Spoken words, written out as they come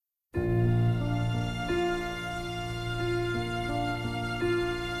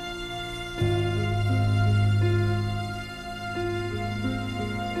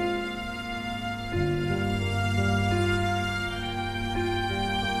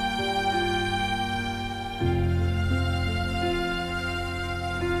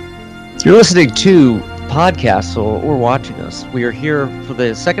You're listening to podcasts or watching us. We are here for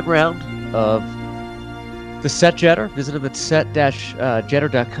the second round of the Set Jetter. Visit him at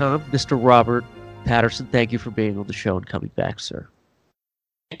set-jetter.com. Mr. Robert Patterson, thank you for being on the show and coming back, sir.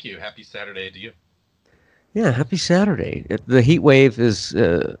 Thank you. Happy Saturday to you. Yeah, happy Saturday. The heat wave is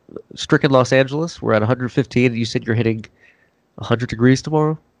stricken Los Angeles. We're at 115. You said you're hitting 100 degrees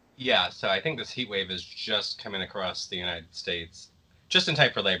tomorrow? Yeah, so I think this heat wave is just coming across the United States just in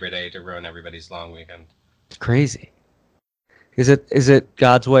time for Labor Day to ruin everybody's long weekend. It's crazy. Is it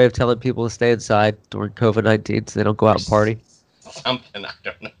God's way of telling people to stay inside during COVID-19 so they don't go out and party? Something, I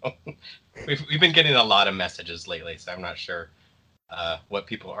don't know. We've been getting a lot of messages lately, so I'm not sure what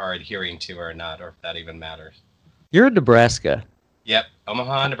people are adhering to or not, or if that even matters. You're in Nebraska. Yep,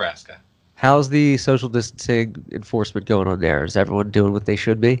 Omaha, Nebraska. How's the social distancing enforcement going on there? Is everyone doing what they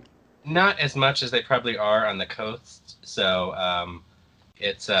should be? Not as much as they probably are on the coast, so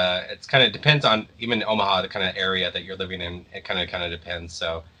it's kind of depends on even Omaha, the kind of area that you're living in. It kind of depends.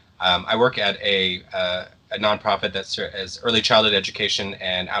 So I work at a nonprofit that has early childhood education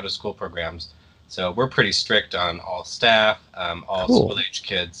and out of school programs. So we're pretty strict on all staff, all Cool. school age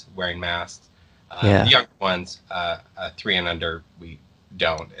kids wearing masks. Yeah. The younger ones, 3 and under, we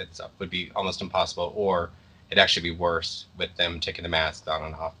don't. It would be almost impossible, or it'd actually be worse with them taking the masks on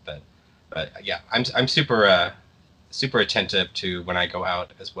and off. But yeah, I'm super attentive to when I go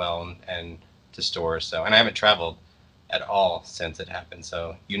out as well and to stores. So, and I haven't traveled at all since it happened.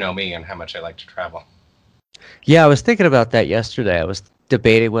 So you know me and how much I like to travel. Yeah, I was thinking about that yesterday. I was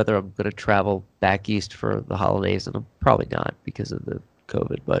debating whether I'm going to travel back east for the holidays, and I'm probably not because of the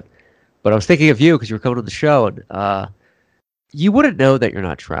COVID. But I was thinking of you because you were coming to the show, and you wouldn't know that you're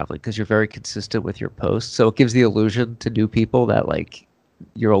not traveling because you're very consistent with your posts. So it gives the illusion to new people that like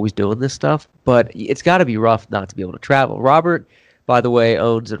you're always doing this stuff. But it's got to be rough not to be able to travel. Robert, by the way,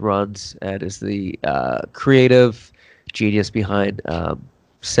 owns and runs and is the creative genius behind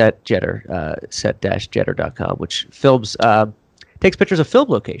Set Jetter, set-jetter.com, which films takes pictures of film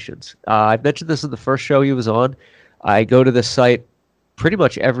locations. I mentioned this in the first show he was on. I go to this site pretty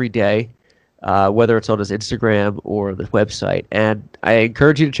much every day, whether it's on his Instagram or the website, and I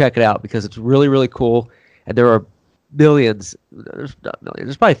encourage you to check it out because it's really, really cool. And there are millions, there's not millions,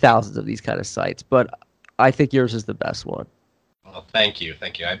 there's probably thousands of these kind of sites, but I think yours is the best one. Well, thank you.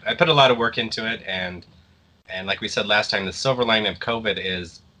 I put a lot of work into it, and like we said last time, the silver lining of COVID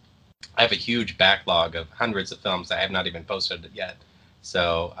is I have a huge backlog of hundreds of films I have not even posted yet.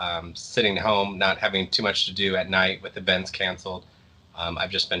 So sitting home, not having too much to do at night with events canceled, I've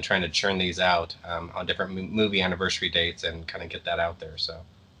just been trying to churn these out on different movie anniversary dates and kind of get that out there. So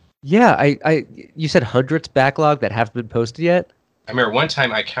Yeah, you said hundreds backlog that haven't been posted yet? I remember one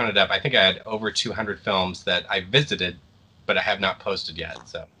time I counted up, I think I had over 200 films that I visited, but I have not posted yet.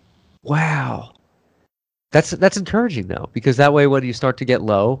 So Wow. That's encouraging though, because that way when you start to get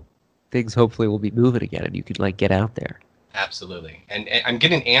low, things hopefully will be moving again and you can like get out there. absolutely. And I'm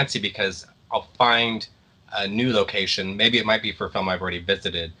getting antsy because I'll find a new location. Maybe it might be for a film I've already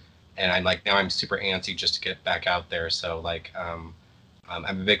visited. And I'm like, now I'm super antsy just to get back out there. So like, I'm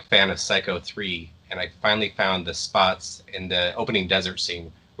a big fan of Psycho 3, and I finally found the spots in the opening desert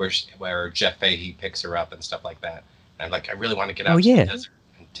scene where Jeff Fahey picks her up and stuff like that. And I'm like, I really want to get out to the desert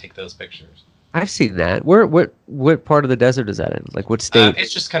and take those pictures. I've seen that. What part of the desert is that in? Like what state?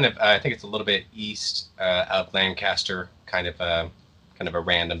 It's just kind of, I think it's a little bit east of Lancaster, kind of a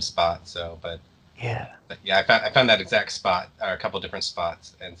random spot. So, but Yeah. yeah, I found that exact spot, or a couple different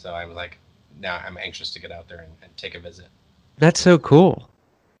spots, and so I'm like, now I'm anxious to get out there and take a visit. That's so cool.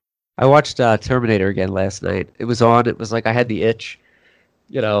 I watched Terminator again last night. It was on. It was like I had the itch.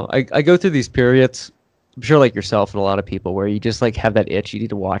 You know, I go through these periods, I'm sure like yourself and a lot of people, where you just like have that itch. You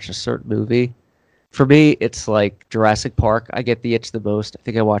need to watch a certain movie. For me, it's like Jurassic Park. I get the itch the most. I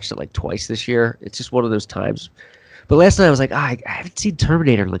think I watched it like twice this year. It's just one of those times. But last night I was like, I haven't seen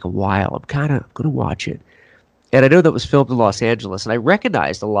Terminator in like a while. I'm kind of going to watch it. And I know that was filmed in Los Angeles, and I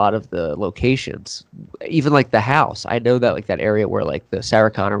recognized a lot of the locations, even like the house. I know that like that area where like the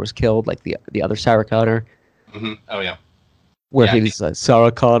Sarah Connor was killed, like the other Sarah Connor. Mm-hmm. Oh yeah. Where Yeah, he's like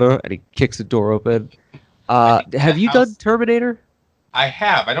Sarah Connor and he kicks the door open. Have you done Terminator? I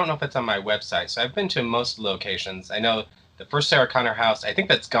have. I don't know if it's on my website. So I've been to most locations. I know the first Sarah Connor house, I think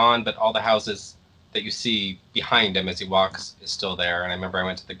that's gone, but all the houses that you see behind him as he walks is still there. And I remember I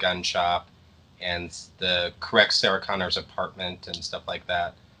went to the gun shop and the correct Sarah Connor's apartment and stuff like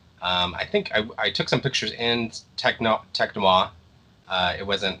that. I think I took some pictures in Technois. It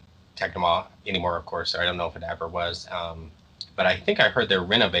wasn't Technois anymore, of course. So I don't know if it ever was. But I think I heard they're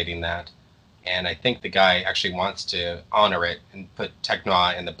renovating that. and I think the guy actually wants to honor it and put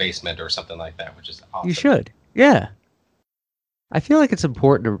Technoir in the basement or something like that, which is You awesome. should. Yeah. I feel like it's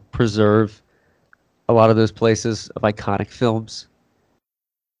important to preserve a lot of those places of iconic films.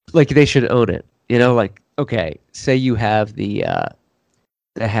 Like they should own it. You know, like okay, say you have the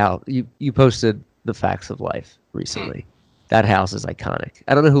house you posted the Facts of Life Mm. recently. That house is iconic.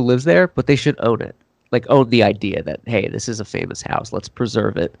 I don't know who lives there, but they should own it. Like own the idea that hey, this is a famous house. Let's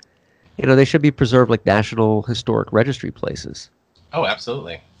preserve it. You know, they should be preserved like National Historic Registry places. Oh,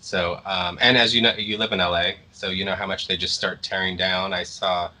 absolutely. So, and as you know, you live in LA, so you know how much they just start tearing down. I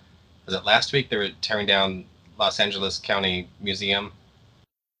saw, was it last week they were tearing down Los Angeles County Museum,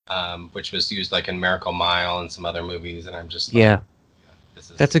 which was used like in Miracle Mile and some other movies, and I'm just like, Yeah, this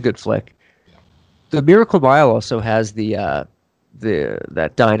that's is, a good flick. you The Miracle Mile also has the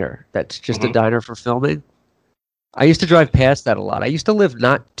that diner that's just a know. diner for filming. I used to drive past that a lot. I used to live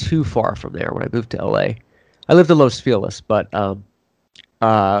not too far from there when I moved to LA. I lived in Los Feliz, but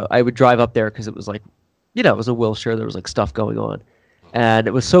I would drive up there because it was like, you know, it was a Wilshire. There was like stuff going on, and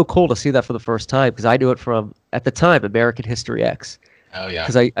it was so cool to see that for the first time because I knew it from at the time American History X Oh yeah,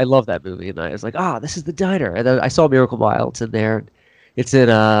 because I love that movie and I was like, ah, this is the diner, and then I saw Miracle Mile. It's in there. It's in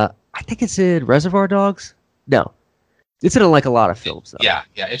I think it's in Reservoir Dogs. No, it's in like a lot of films though. yeah.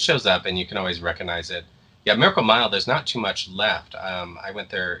 It shows up, and you can always recognize it. Yeah, Miracle Mile. There's not too much left. I went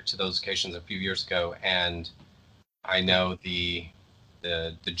there to those locations a few years ago, and I know the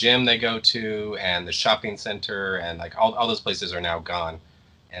gym they go to and the shopping center and like all those places are now gone.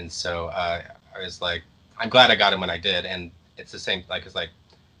 And so I was like, I'm glad I got him when I did. And it's the same, like it's like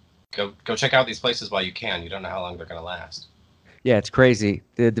go check out these places while you can. You don't know how long they're gonna last. Yeah, it's crazy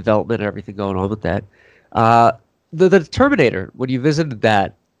the development and everything going on with that. Uh, the Terminator when you visited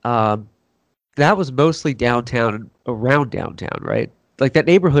that, that was mostly downtown and around downtown, right? Like that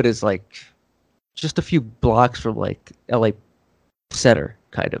neighborhood is like just a few blocks from like LA Center,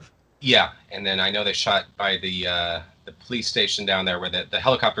 kind of. Yeah, and then I know they shot by the police station down there where the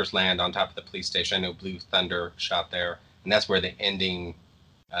helicopters land on top of the police station. I know Blue Thunder shot there, and that's where the ending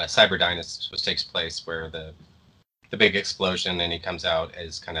Cyberdyne takes place, where the big explosion and he comes out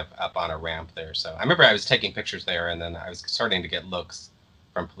is kind of up on a ramp there. So I remember I was taking pictures there, and then I was starting to get looks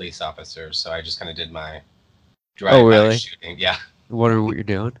from police officers. So I just kind of did my Oh, drive-by really? shooting. Yeah, Wondering what you're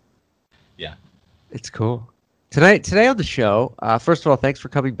doing. yeah. It's cool. Today on the show, first of all, thanks for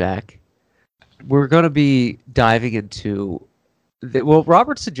coming back. We're going to be diving into well,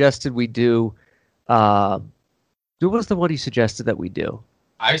 Robert suggested we do. Um, what was the one he suggested that we do?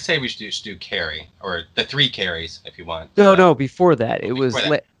 I say we should do Carrie or the three Carries if you want. No, no, before that, it Before was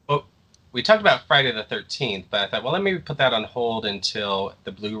that, well, we talked about Friday the 13th, but I thought, well, let me put that on hold until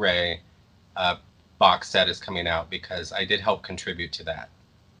the Blu-ray uh, box set is coming out because I did help contribute to that.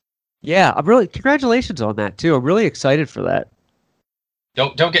 yeah. I'm really congratulations on that too. I'm really excited for that.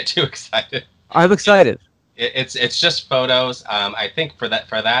 Don't get too excited. I'm It's excited. it's just photos. I think for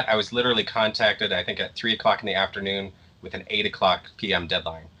that I was literally contacted. I think at 3 o'clock in the afternoon with an 8 o'clock p.m.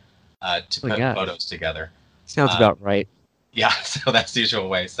 deadline to Oh my put gosh, photos together. sounds Um, about right. yeah, so that's the usual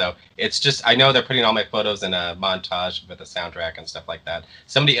way. So it's just I know they're putting all my photos in a montage with a soundtrack and stuff like that.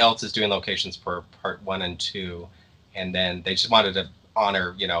 Somebody else is doing locations for part 1 and 2, and then they just wanted to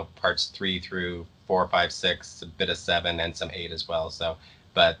honor parts 3 through 4, 5, 6, a bit of 7, and some 8 as well. So,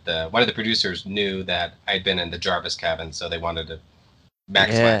 but one of the producers knew that I'd been in the Jarvis cabin, so they wanted to maximize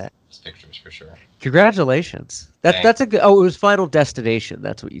Yeah. those pictures for sure. Congratulations. Thanks. That's a good. Oh, it was Final Destination.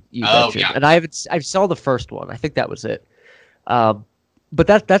 That's what you Oh mentioned, yeah, and I saw the first one. I think that was it. Um, but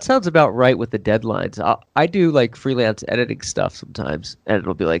that sounds about right with the deadlines. I do like freelance editing stuff sometimes, and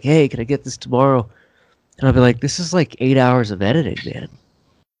it'll be like, "Hey, can I get this tomorrow?" And I'll be like, "This is like 8 hours of editing, man.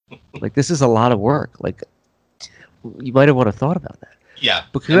 Like this is a lot of work. Like you might have want to thought about that." yeah,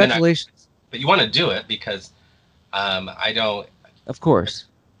 But and then congratulations, but you want to do it because I don't. of course.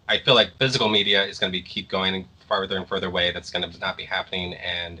 I feel like physical media is going to be keep going farther and further away. That's going to not be happening.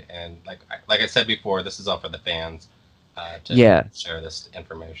 And like I said before, this is all for the fans to Yeah, share this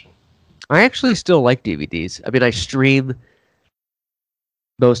information. I actually still like DVDs. I mean, I stream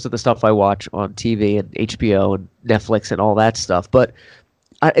most of the stuff I watch on TV and HBO and Netflix and all that stuff, but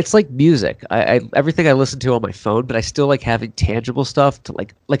it's like music. I everything I listen to on my phone, but I still like having tangible stuff to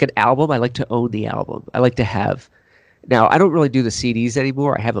like an album. I like to own the album. I like to have. Now I don't really do the CDs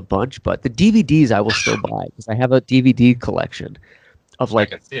anymore. I have a bunch, but the DVDs I will still buy because I have a DVD collection of I like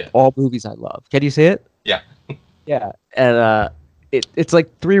can see it. all movies I love. Can you see it? Yeah. Yeah, and it's like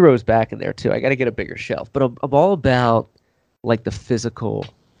 3 rows back in there too. I got to get a bigger shelf, but I'm all about like the physical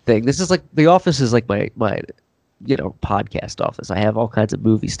thing. This is like The Office is like my podcast office. I have all kinds of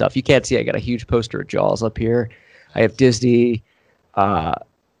movie stuff. You can't see. I got a huge poster of Jaws up here. I have Disney. I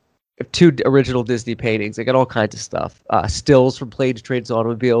have two original Disney paintings. I got all kinds of stuff. Stills from planes, trains,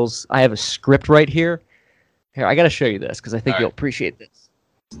 automobiles. I have a script right here. Here, I got to show you this because I think All you'll right. appreciate this.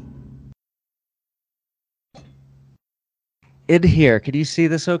 In here, can you see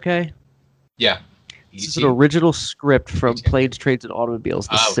this okay? Yeah. This is an E.T. original script from E.T. Planes, Trains, and Automobiles,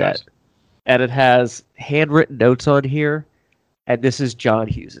 the Oh, set. gotcha. And it has handwritten notes on here. And this is John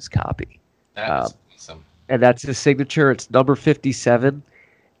Hughes's copy. That Um, is awesome. and that's his signature. It's number 57.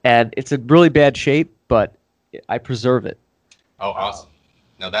 And it's in really bad shape, but I preserve it. Oh, awesome.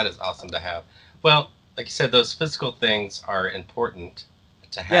 No, that is awesome to have. Well, like you said, those physical things are important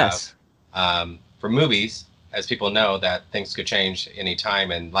to have. Yes. For movies, as people know, that things could change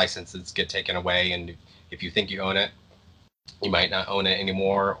anytime and licenses get taken away. And if you think you own it, you might not own it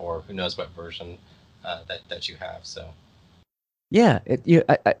anymore, or who knows what version that you have. So, Yeah,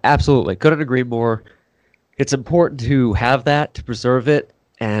 I absolutely couldn't agree more. It's important to have that, to preserve it.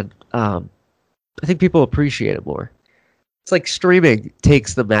 And I think people appreciate it more. It's like streaming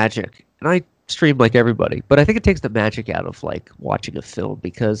takes the magic. And I stream like everybody, but I think it takes the magic out of like watching a film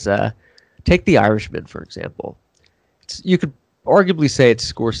because take The Irishman, for example. You could arguably say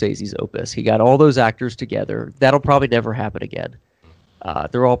it's Scorsese's opus. He got all those actors together. That'll probably never happen again.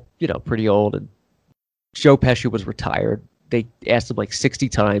 They're all, pretty old, and Joe Pesci was retired. They asked him like 60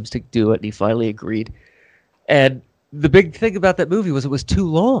 times to do it, and he finally agreed. And the big thing about that movie was it was too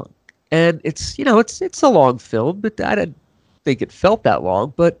long. And it's a long film, but I didn't think it felt that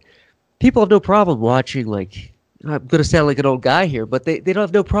long. But people have no problem watching, like, I'm going to sound like an old guy here, but they don't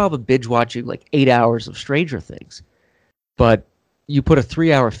have no problem binge watching like 8 hours of Stranger Things. But you put a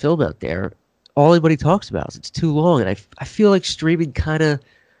 3-hour film out there, all anybody talks about is it's too long. And I feel like streaming kind of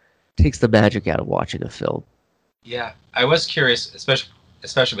takes the magic out of watching a film. yeah, I was curious,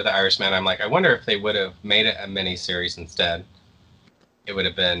 especially with the Irishman. I'm like, I wonder if they would have made it a mini series instead. It would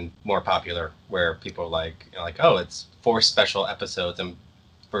have been more popular, where people are like, like, oh, it's 4 special episodes and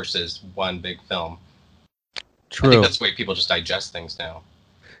versus one big film. I think True. that's the way people just digest things now.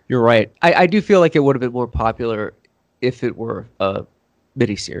 You're right. I do feel like it would have been more popular if it were a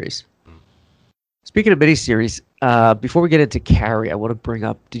miniseries. Mm. Speaking of miniseries, before we get into Carrie, I want to bring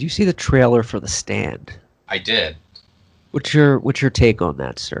up, did you see the trailer for The Stand? I did. What's your take on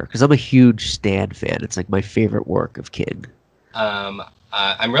that, sir? Because I'm a huge Stand fan. It's like my favorite work of King.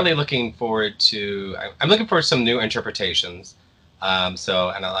 I'm really looking forward to. I'm looking for some new interpretations. And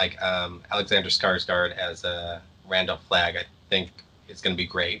I like Alexander Skarsgård as Randall Flagg. I think it's going to be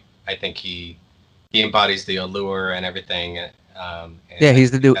great. I think he embodies the allure and everything. And Yeah,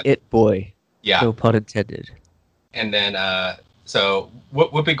 he's the new It boy. Yeah. No pun intended. And then so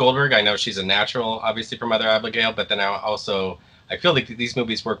Whoopi Goldberg, I know she's a natural, obviously, from Mother Abigail, but then I feel like these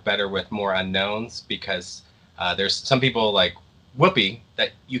movies work better with more unknowns because there's some people like Whoopi that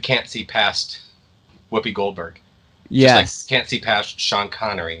you can't see past Whoopi Goldberg. Yes. Just like can't see past Sean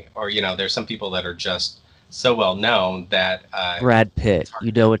Connery, or there's some people that are just so well known that Brad Pitt.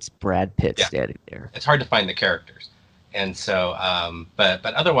 It's Brad Pitt standing there. It's hard to find the characters, and so but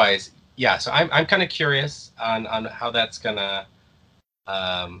otherwise, yeah. So I'm kind of curious on how that's gonna.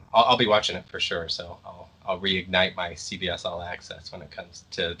 I'll be watching it for sure. So I'll reignite my CBS All Access when it comes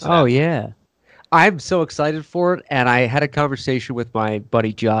to Oh that. yeah. I'm so excited for it, and I had a conversation with my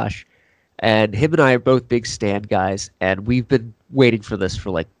buddy Josh, and him and I are both big Stand guys, and we've been waiting for this for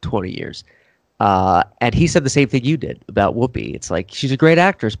like 20 years. And he said the same thing you did about Whoopi. It's like she's a great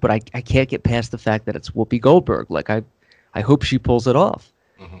actress, but I can't get past the fact that it's Whoopi Goldberg. Like I hope she pulls it off.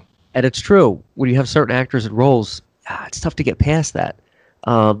 Mm-hmm. And it's true when you have certain actors in roles, it's tough to get past that.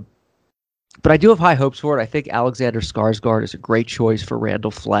 But I do have high hopes for it. I think Alexander Skarsgård is a great choice for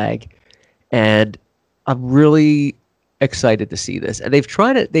Randall Flagg. And I'm really excited to see this. And they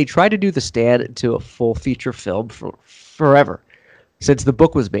tried to do The Stand into a full feature film for forever. Since the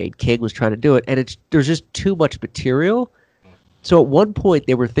book was made, King was trying to do it, and there's just too much material. So at one point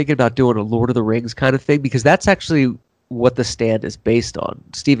they were thinking about doing a Lord of the Rings kind of thing, because that's actually what The Stand is based on.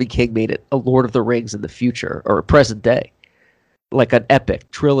 Stephen King made it a Lord of the Rings in the future, or present day, like an epic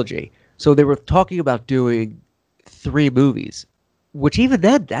trilogy. So they were talking about doing 3 movies, which even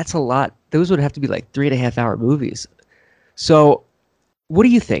then, that's a lot. Those would have to be like 3.5-hour movies. So what do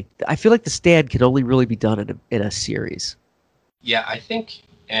you think? I feel like The Stand can only really be done in a series. Yeah, I think,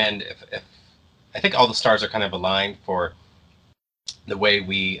 and if I think all the stars are kind of aligned for the way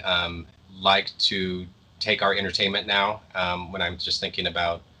we like to take our entertainment now. When I'm just thinking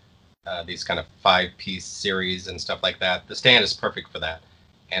about these kind of 5-piece series and stuff like that, The Stand is perfect for that.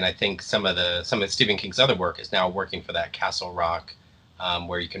 And I think some of Stephen King's other work is now working for that Castle Rock,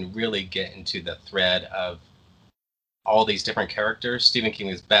 where you can really get into the thread of all these different characters. Stephen King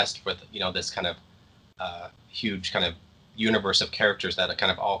is best with this kind of huge kind of universe of characters that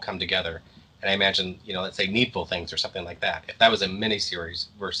kind of all come together. And I imagine, let's say Needful Things or something like that. If that was a miniseries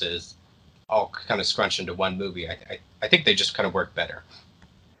versus all kind of scrunched into one movie, I think they just kind of work better.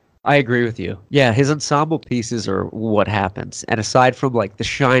 I agree with you. Yeah, his ensemble pieces are what happens. And aside from like The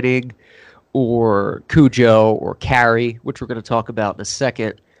Shining or Cujo or Carrie, which we're going to talk about in a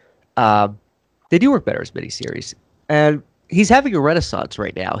second, um, they do work better as miniseries. And he's having a renaissance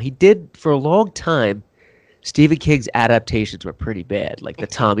right now. He did for a long time. Stephen King's adaptations were pretty bad, like the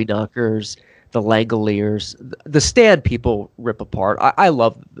Tommyknockers, the Langoliers, the Stand. People rip apart. I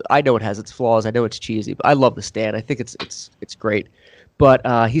love. I know it has its flaws. I know it's cheesy, but I love the Stand. I think it's great.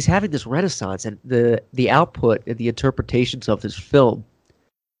 But he's having this renaissance, and the output and the interpretations of his film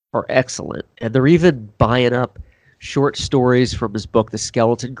are excellent. And they're even buying up short stories from his book, The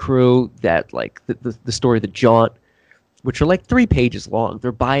Skeleton Crew, that like the story The Jaunt, which are like 3 pages long.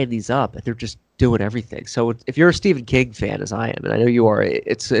 They're buying these up and they're just doing everything. So if you're a Stephen King fan, as I am, and I know you are,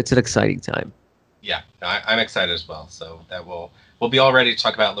 it's an exciting time. Yeah, no, I'm excited as well. So that we'll be all ready to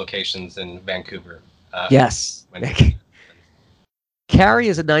talk about locations in Vancouver. Yes. When Carrie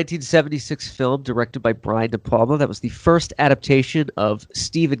is a 1976 film directed by Brian De Palma. That was the first adaptation of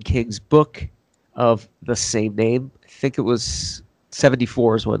Stephen King's book of the same name. I think it was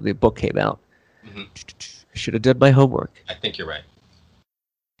 74 is when the book came out. Mm-hmm. I should have done my homework. I think you're right.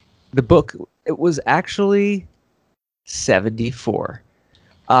 The book, it was actually 74.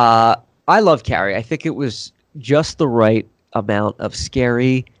 I love Carrie. I think it was just the right amount of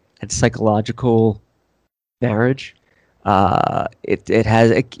scary and psychological marriage. It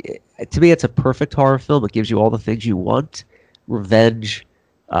has to me, it's a perfect horror film. It gives you all the things you want: revenge,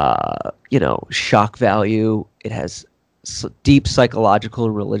 shock value. It has deep psychological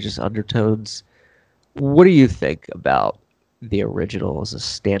and religious undertones. What do you think about the original as a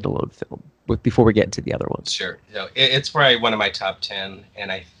standalone film? Before we get into the other ones, Sure. It's probably one of my top 10,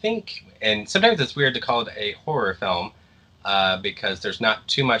 and I think, and sometimes it's weird to call it a horror film because there's not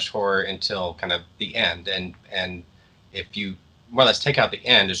too much horror until kind of the end, and if you more or less take out the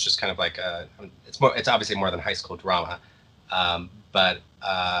end, it's just kind of like it's obviously more than high school drama, but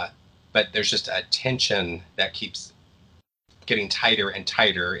there's just a tension that keeps getting tighter and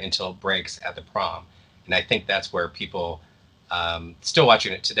tighter until it breaks at the prom, and I think that's where people. Still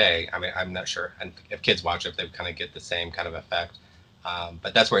watching it today. I mean, I'm not sure if kids watch it, if they kind of get the same kind of effect.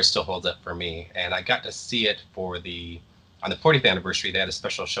 But that's where it still holds up for me. And I got to see it on the 40th anniversary. They had a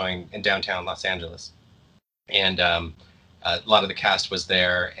special showing in downtown Los Angeles, and a lot of the cast was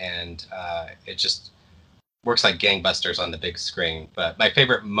there, and it just works like gangbusters on the big screen. But my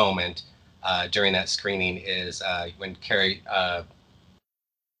favorite moment during that screening is when Carrie.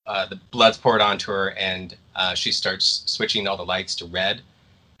 The blood's poured onto her, and she starts switching all the lights to red.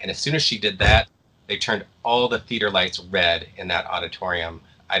 And as soon as she did that, they turned all the theater lights red in that auditorium.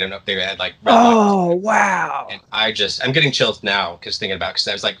 I don't know if they had like red lights. Oh, wow. And I'm getting chills now because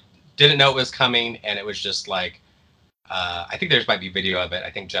I was like, didn't know it was coming, and it was just like, I think there might be video of it.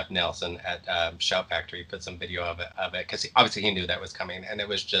 I think Jeff Nelson at Shout Factory put some video of it because obviously he knew that was coming, and it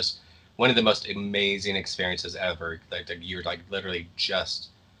was just one of the most amazing experiences ever. Like you're like literally just.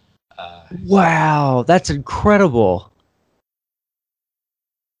 Wow, that's incredible.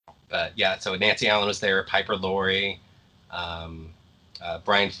 But yeah, so Nancy Allen was there, Piper Laurie,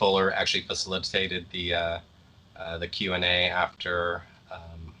 Brian Fuller actually facilitated the Q&A after. I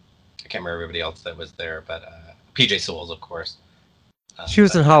can't remember everybody else that was there, but PJ Souls, of course. She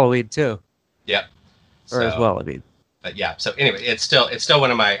was in Halloween too. Yep. Or as well, I mean. But yeah, so anyway, it's still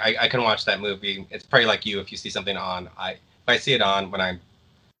one of my. I can watch that movie. It's probably like you if you see something on. If I see it on when I'm.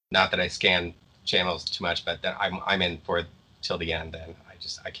 Not that I scan channels too much, but then I'm in for it till the end. Then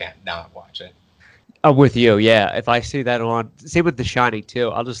I can't not watch it. I'm with you. Yeah, if I see that on, same with The Shining too.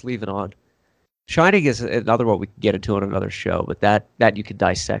 I'll just leave it on. Shining is another one we can get into on another show, but that you can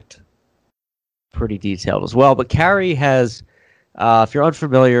dissect pretty detailed as well. But Carrie has, if you're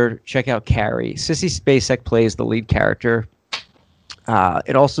unfamiliar, check out Carrie. Sissy Spacek plays the lead character.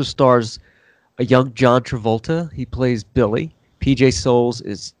 It also stars a young John Travolta. He plays Billy. PJ Souls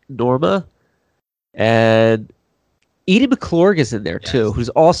is Norma, and Edie McClurg is in there too, who's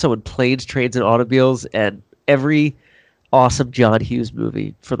also in Planes, Trains, and Automobiles and every awesome John Hughes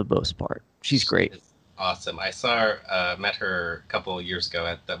movie for the most part. She's great. Awesome. I saw her, met her a couple of years ago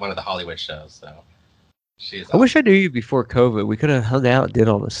at one of the Hollywood shows. So she's. Awesome. I wish I knew you before COVID. We could have hung out and did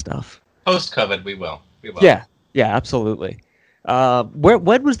all this stuff. Post-COVID, we will. Yeah, absolutely.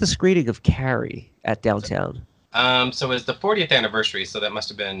 When was the screening of Carrie at downtown? So it was the 40th anniversary, so that must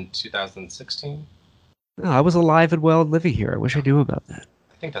have been 2016. Oh, I was alive and well and living here. I wish I Yeah, knew about that.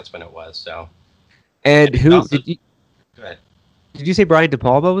 I think that's when it was. So, And and it who also did you go ahead. did you say Brian De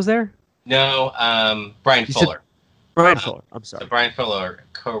Palma was there? No, Brian You said Fuller. Brian Um, Fuller. I'm so sorry. Brian Fuller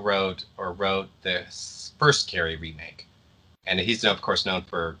co-wrote or wrote the first Carrie remake, and he's of course known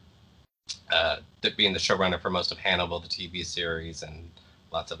for being the showrunner for most of Hannibal, the TV series, and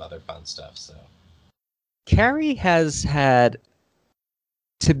lots of other fun stuff. So Carrie has had,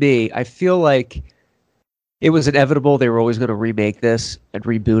 to me, I feel like it was inevitable they were always going to remake this and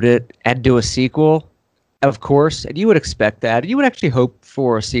reboot it and do a sequel, of course. And you would expect that. You would actually hope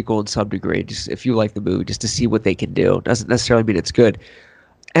for a sequel in some degree, just if you like the movie, just to see what they can do. Doesn't necessarily mean it's good.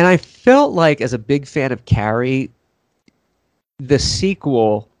 And I felt like, as a big fan of Carrie, the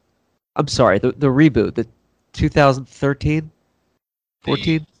sequel, I'm sorry, the reboot, the 2013, the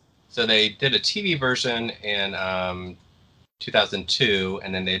 14, so they did a TV version in 2002,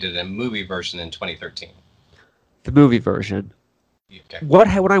 and then they did a movie version in 2013. the movie version. Okay.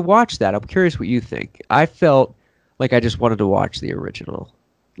 When I watched that, I'm curious what you think. I felt like I just wanted to watch the original.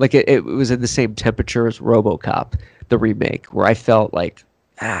 Like it was in the same temperature as RoboCop, the remake, where I felt like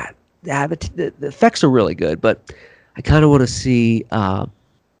ah, the effects are really good, but I kind of want to see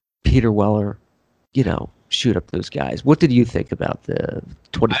Peter Weller, shoot up those guys. What did you think about the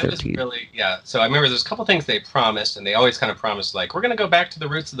I was 2013? really, yeah. So I remember there's a couple things they promised, and they always kind of promised like we're going to go back to the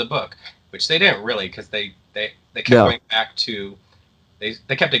roots of the book, which they didn't really because they kept No. going back to they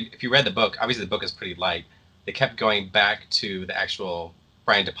kept if you read the book, obviously the book is pretty light. They kept going back to the actual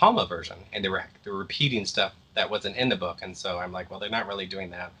Brian De Palma version, and they were repeating stuff that wasn't in the book, and so I'm like, well, they're not really doing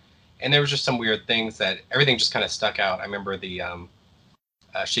that. And there was just some weird things that everything just kind of stuck out. I remember the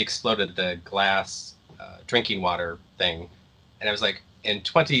she exploded the glass drinking water thing, and I was like, in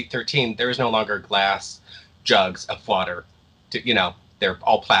 2013, there is no longer glass jugs of water. They're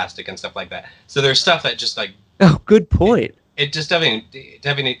all plastic and stuff like that. So there's stuff that just like Oh, good it, point. it just doesn't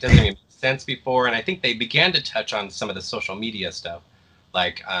even make sense before. And I think they began to touch on some of the social media stuff,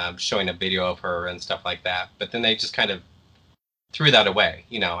 like showing a video of her and stuff like that. But then they just kind of threw that away.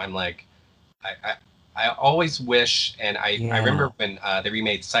 I'm like, I, I, I always wish, and I Yeah. remember when they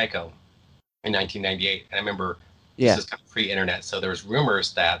remade Psycho in 1998, and I remember this Yeah. is kind of pre-internet, so there was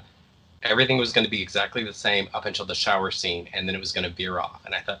rumors that everything was going to be exactly the same up until the shower scene, and then it was going to veer off.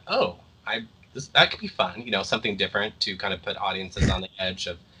 And I thought, oh, that could be fun, something different to kind of put audiences on the edge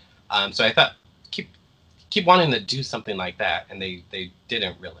of. So I thought, keep wanting to do something like that, and they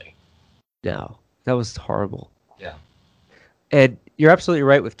didn't really. No, that was horrible. Yeah. And you're absolutely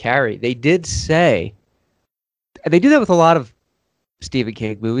right with Carrie. They did say, and they do that with a lot of Stephen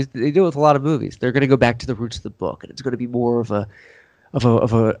King movies. They do it with a lot of movies. They're going to go back to the roots of the book, and it's going to be more of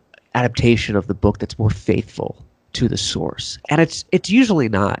a adaptation of the book that's more faithful to the source. And it's usually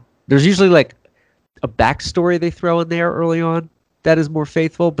not. There's usually like a backstory they throw in there early on that is more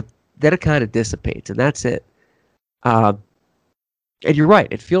faithful, but then it kind of dissipates, and that's it. Um, and you're right.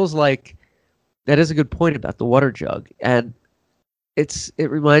 It feels like that is a good point about the water jug, and it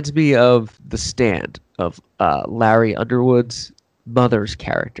reminds me of The Stand of Larry Underwood's mother's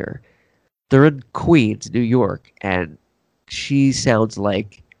character. They're in Queens, New York, and she sounds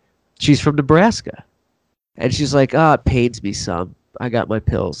like she's from Nebraska. And she's like, it pains me some. I got my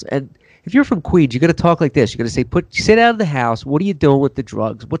pills. And if you're from Queens, you're gonna talk like this. You're gonna say, sit out of the house. What are you doing with the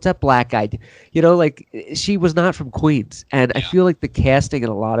drugs? What's that black guy do? Like she was not from Queens. And I Yeah. feel like the casting in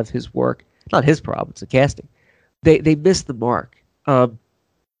a lot of his work, not his problem, it's the casting. They missed the mark.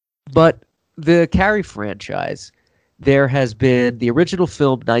 But the Carrie franchise, there has been the original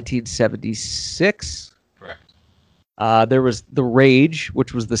film 1976. Correct. There was The Rage,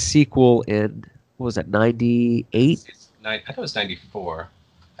 which was the sequel in, what was that, 98? I thought it was 94.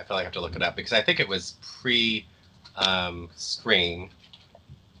 I feel like I have to look it up because I think it was pre Scream.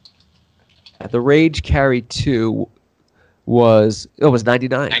 The Rage Carrie 2 was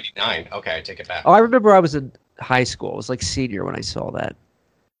 99. 99. Okay, I take it back. Oh, I remember I was in high school. I was like senior when I saw that.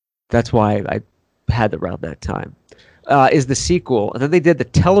 That's why I had around that time. Is the sequel, and then they did the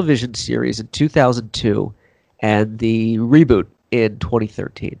television series in 2002, and the reboot in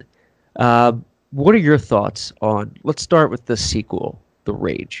 2013. What are your thoughts on? Let's start with the sequel, The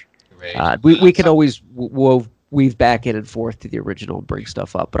Rage. Rage. We can always weave back in and forth to the original and bring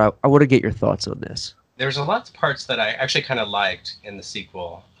stuff up, but I want to get your thoughts on this. There's a lot of parts that I actually kind of liked in the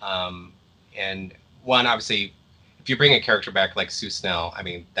sequel. And one, obviously, if you bring a character back like Sue Snell, I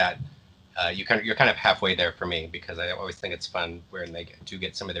mean that you're kind of halfway there for me because I always think it's fun when they do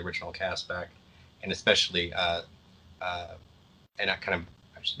get some of the original cast back, and especially and a kind of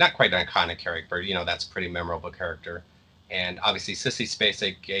not quite an iconic character, but that's a pretty memorable character. And obviously, Sissy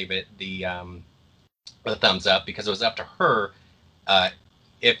Spacek gave it the thumbs up because it was up to her uh,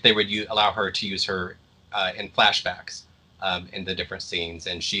 if they would allow her to use her in flashbacks in the different scenes,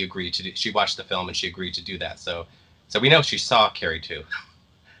 and she agreed to. She watched the film and she agreed to do that. So we know she saw Carrie too,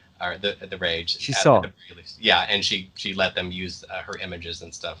 or the Rage. She saw. The very least. Yeah, and she let them use her images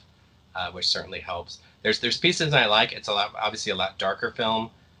and stuff, which certainly helps. There's pieces I like. It's obviously a lot darker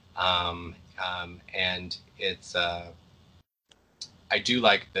film, and it's. I do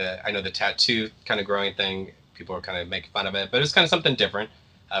like I know the tattoo kind of growing thing. People are kind of making fun of it, but it's kind of something different.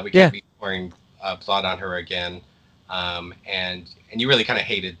 We can't be pouring blood on her again, and you really kind of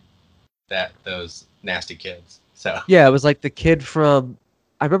hated those nasty kids. So Yeah, it was like the kid from.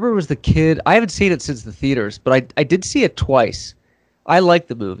 I remember it was the kid. I haven't seen it since the theaters, but I did see it twice. I liked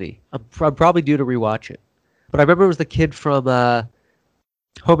the movie. I'm probably due to rewatch it, but I remember it was the kid from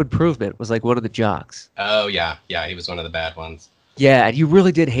Home Improvement. Was like one of the jocks. oh yeah, he was one of the bad ones. Yeah, and you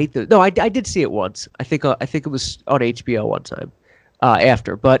really did hate the. No, I did see it once. I think it was on HBO one time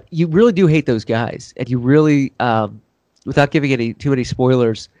after. But you really do hate those guys, and you really, without giving any too many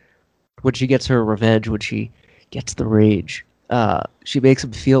spoilers, when she gets her revenge, when she gets the rage, she makes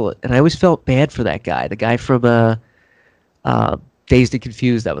him feel it. And I always felt bad for that guy, the guy from Dazed and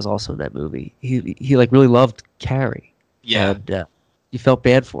Confused, that was also in that movie. He like really loved Carrie. Yeah, And you felt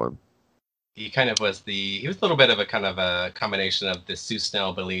bad for him. he kind of was he was a little bit of a kind of a combination of the Sue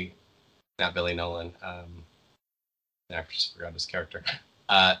Snell, not Billy Nolan. I just forgot his character.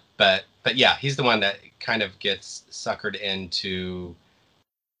 But yeah, he's the one that kind of gets suckered into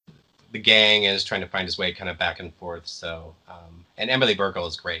the gang and is trying to find his way kind of back and forth. So, and Emily Burgle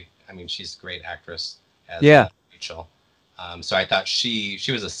is great. I mean, she's a great actress as Rachel. So I thought she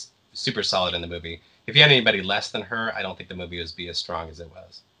was super solid in the movie. If you had anybody less than her, I don't think the movie would be as strong as it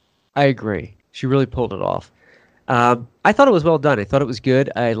was. I agree. She really pulled it off. I thought it was well done. I thought it was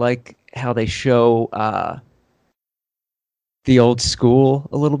good. I like how they show the old school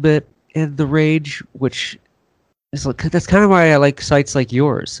a little bit in The Rage, which is like, that's kind of why I like sites like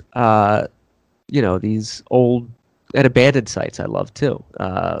yours. These old and abandoned sites I love too.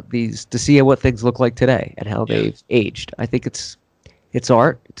 These to see what things look like today and how they've aged. I think it's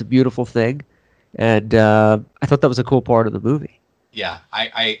art. It's a beautiful thing, and I thought that was a cool part of the movie. Yeah,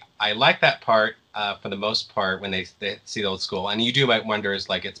 I like that part for the most part when they see the old school, and you do might wonder, is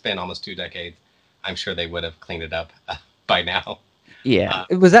like it's been almost 2 decades. I'm sure they would have cleaned it up by now. Yeah,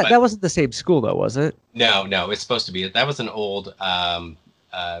 that wasn't the same school though, was it? No, it's supposed to be. That was an old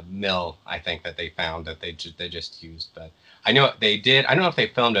mill, I think, that they found that they just used. But I know they did. I don't know if they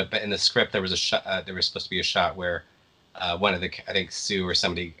filmed it, but in the script there was a shot. There was supposed to be a shot where one of the, I think Sue or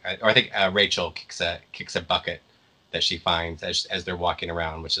somebody, or I think Rachel kicks a bucket that she finds as they're walking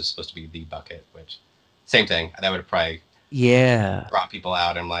around, which is supposed to be the bucket. Which same thing. That would have probably brought people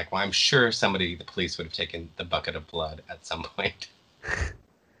out. I'm like, well, I'm sure the police would have taken the bucket of blood at some point.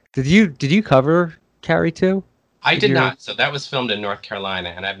 Did you cover Carrie too? I did not. So that was filmed in North Carolina,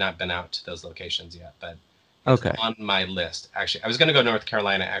 and I've not been out to those locations yet, but it's on my list. Actually, I was going to go to North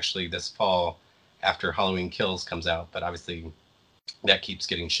Carolina actually this fall after Halloween Kills comes out, but obviously that keeps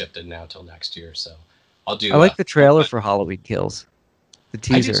getting shifted now till next year. So I'll do. I like the trailer for Halloween Kills. The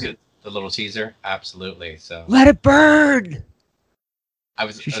teaser. The little teaser, absolutely. So let it burn. I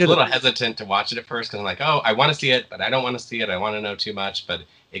was a little hesitant to watch it at first because I'm like, oh, I want to see it, but I don't want to see it. I want to know too much, but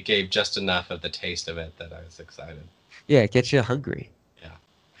it gave just enough of the taste of it that I was excited. Yeah, it gets you hungry.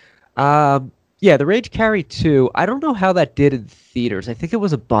 Yeah. Yeah, The Rage Carrie 2. I don't know how that did in theaters. I think it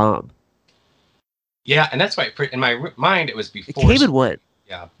was a bomb. Yeah, and that's why in my mind it was before. It came and went.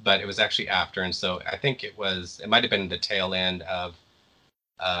 Yeah, but it was actually after, and so I think it might have been the tail end of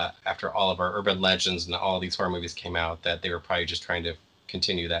after all of our urban legends and all these horror movies came out, that they were probably just trying to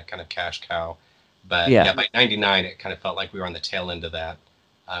continue that kind of cash cow. But yeah by 99 it kind of felt like we were on the tail end of that.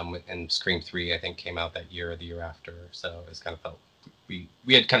 And Scream 3 I think came out that year or the year after, so it's kind of felt we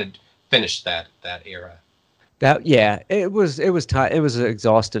had kind of finished that era. It was an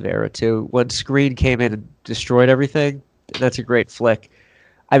exhaustive era too. When Screen came in and destroyed everything, that's a great flick.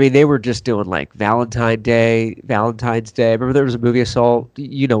 I mean, they were just doing like Valentine's Day. I remember there was a movie I saw.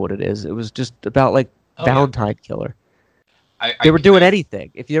 You know what it is? It was just about like Valentine killer. They were doing anything.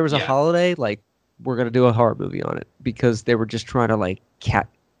 If there was a holiday, like we're gonna do a horror movie on it, because they were just trying to like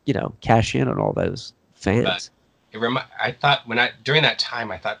cash in on all those fans. I thought during that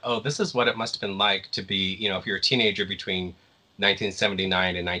time I thought, oh, this is what it must have been like to be, if you're a teenager between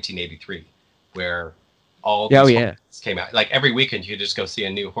 1979 and 1983, where all these came out. Like every weekend you just go see a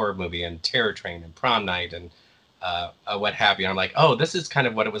new horror movie, and Terror Train and Prom Night and what have you. And I'm like, oh, this is kind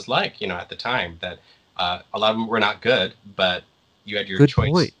of what it was like, at the time. That a lot of them were not good, but you had your Good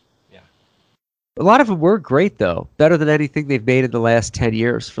choice. point. Yeah, A lot of them were great though, better than anything they've made in the last 10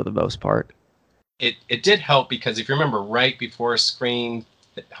 years for the most part. it did help because if you remember, right before Scream,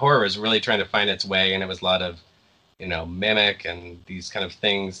 horror was really trying to find its way, and it was a lot of mimic and these kind of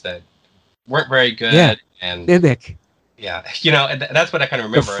things that weren't very Yeah, good. And Mimic, yeah, and that's what I kind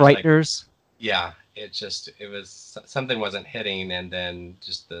of the remember. It's like, Frighteners. yeah, it was something wasn't hitting, and then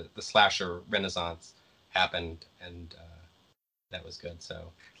just the slasher renaissance happened, and that was good.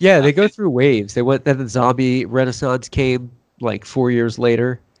 So Yeah, uh, they go through waves. They went then the zombie renaissance came like 4 years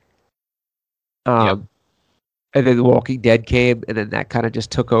later. yep, Um, and then The Walking Dead came, and then that kind of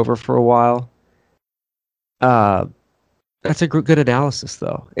just took over for a while. Uh, that's a good analysis,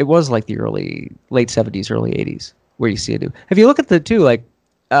 though. It was like the late '70s, early '80s, where you see a new. If you look at the two, like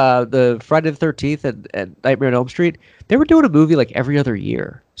the Friday the 13th and Nightmare on Elm Street, they were doing a movie like every other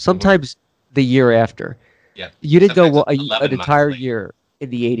year, hmm sometimes the year after. yep. You didn't go Sometimes an 11 months entire late. year in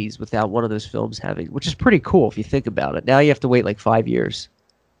the '80s without one of those films having, which is pretty cool if you think about it. Now you have to wait like 5 years.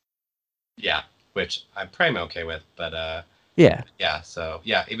 Yeah, which I'm pretty okay with, but Yeah. yeah. So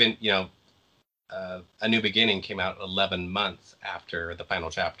yeah, even A New Beginning came out 11 months after the final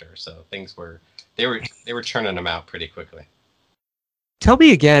chapter, so things were they were churning them out pretty quickly. Tell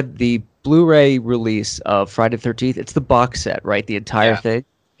me again the Blu-ray release of Friday the 13th. It's the box set, right? The entire Yeah, thing.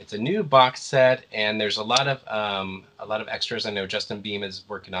 it's a new box set, and there's a lot of extras. I know Justin Beam is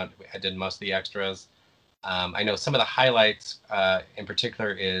working on. I did most of the extras. I know some of the highlights in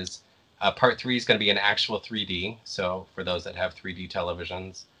particular is part three is going to be an actual 3D. So for those that have 3D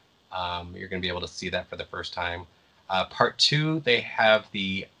televisions, you're going to be able to see that for the first time. Part two, they have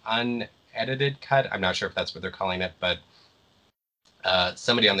the unedited cut. I'm not sure if that's what they're calling it, but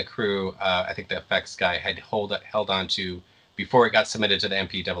somebody on the crew, I think the effects guy, had held on to before it got submitted to the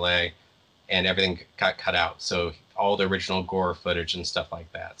MPAA, and everything got cut out. So all the original gore footage and stuff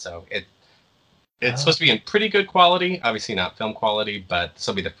like that. So it's Oh. supposed to be in pretty good quality, obviously not film quality, but this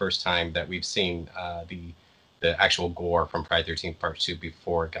will be the first time that we've seen the actual gore from Friday 13th Part Two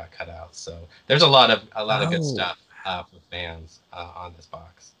before it got cut out. So there's a lot of good Oh. stuff for fans on this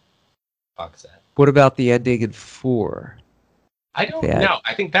box set. What about the ending in four? I If they don't had, know.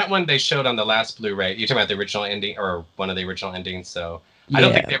 I think that one they showed on the last Blu-ray. You're talking about the original ending or one of the original endings. So I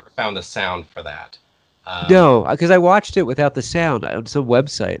don't think yeah. they ever found the sound for that. Um, No, because I watched it without the sound on some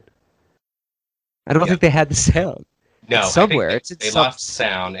website. I don't yeah, think they had the sound. It's no, I think somewhere. It's in they some. lost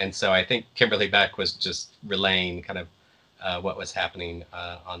sound, and so I think Kimberly Beck was just relaying kind of what was happening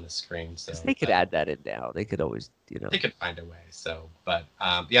on the screen. So, Because they could but add that in now. They could always, they could find a way. So, but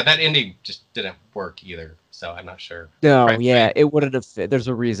yeah, that ending just didn't work either. So I'm not sure. No, Right, right. yeah, it wouldn't have fit. There's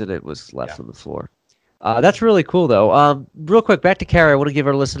a reason it was Yeah. left on the floor. That's really cool, though. Real quick, back to Carrie. I want to give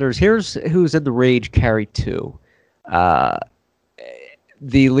our listeners here's who's in the Rage Carrie 2. Uh,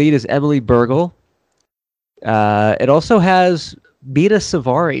 the lead is Emily Bergel. It also has Mina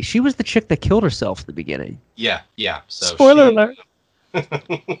Savari. She was the chick that killed herself in the beginning. Yeah, yeah. So Spoiler she, alert.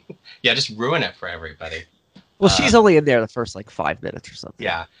 yeah, just ruin it for everybody. Well, she's only in there the first like 5 minutes or something.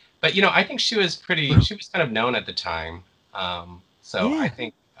 Yeah, but I think she was pretty. She was kind of known at the time. So I Yeah.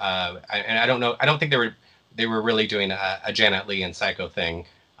 think, and I don't know. I don't think they were really doing a Janet Leigh and Psycho thing.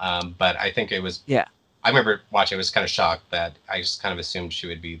 But I think it was. Yeah. I remember watching. I was kind of shocked that I just kind of assumed she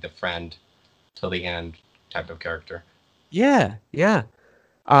would be the friend till the end type of character. Yeah. Yeah.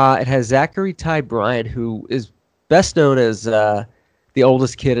 It has Zachary Ty Bryan, who is best known as the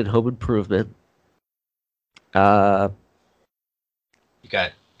oldest kid in Home Improvement. Uh, You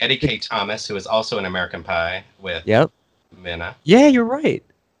got Eddie K. Thomas, who is also in American Pie with yep. Minna. Yeah, you're right.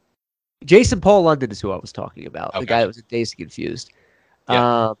 Jason Paul London is who I was talking about. Oh, The guy gotcha. that was in Dazed and Confused.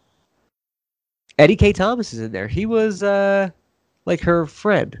 Yeah. Um, Eddie K. Thomas is in there. He was like her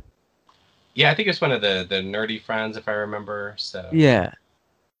friend. Yeah, I think it's one of the nerdy friends, if I remember. So, Yeah.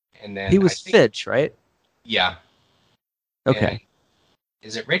 and then He I was think, Finch, right? yeah, and Okay.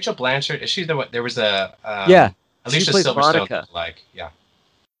 is it Rachel Blanchard? Is she the one? There was a Yeah. She Alicia plays Silverstone Monica. like, yeah,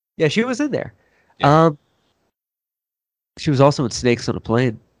 Yeah, she was in there. yeah. Um, she was also in Snakes on a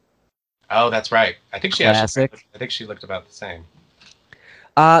Plane. Oh, that's right. I think she actually. Classic. I think she looked about the same.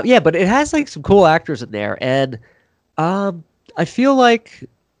 Yeah, but it has like some cool actors in there, and I feel like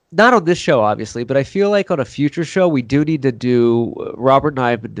not on this show, obviously, but I feel like on a future show we do need to do. Robert and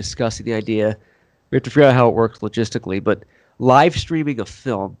I have been discussing the idea. We have to figure out how it works logistically, but live streaming a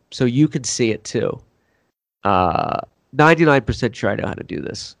film so you can see it too. 99% sure I know how to do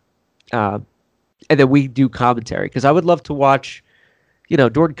this, and then we do commentary because I would love to watch.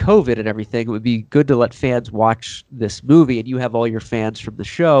 during COVID and everything, it would be good to let fans watch this movie and you have all your fans from the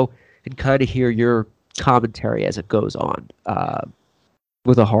show and kind of hear your commentary as it goes on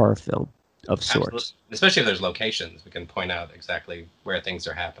with a horror film of Absolutely. sorts. Especially if there's locations, we can point out exactly where things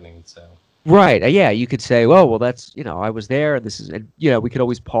are happening. So Right. Yeah, you could say, well, that's, I was there and this is, and, we could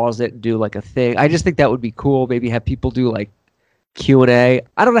always pause it and do like a thing. I just think that would be cool. Maybe have people do like Q&A.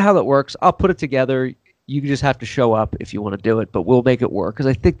 I don't know how that works. I'll put it together. You just have to show up if you want to do it, but we'll make it work because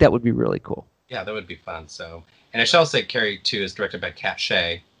I think that would be really cool. yeah, that would be fun. So, and I shall say, Carrie too is directed by Kat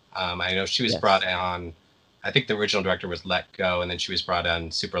Shea. I know she was brought Yes. on. I think the original director was let go, and then she was brought on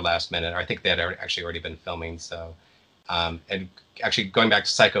super last minute. Or I think they had actually already been filming. So, and actually going back to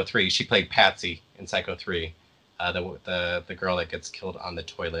Psycho 3, she played Patsy in Psycho 3, the girl that gets killed on the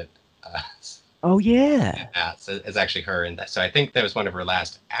toilet. Uh, Oh yeah. so it's actually her, and so I think that was one of her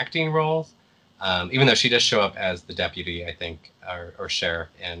last acting roles. Even though she does show up as the deputy, I think, or sheriff,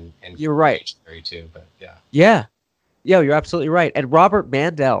 and You're right. Carrie too. But yeah. Yeah. Yeah, you're absolutely right. And Robert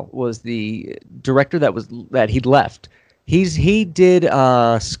Mandel was the director that he'd left. He did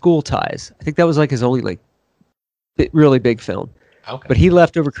School Ties. I think that was like his only like really big film. Okay. But he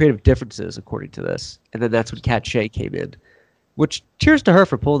left over creative differences, according to this. And then that's when Kat Shea came in. Which cheers to her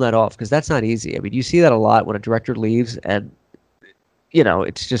for pulling that off, because that's not easy. I mean, you see that a lot when a director leaves, and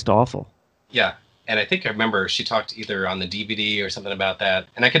it's just awful. Yeah, and I think I remember she talked either on the DVD or something about that,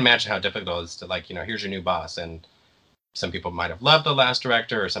 and I can imagine how difficult it is to like, here's your new boss, and some people might have loved the last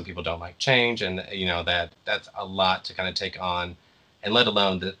director, or some people don't like change, and that's a lot to kind of take on, and let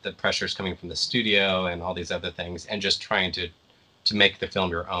alone the pressures coming from the studio and all these other things, and just trying to make the film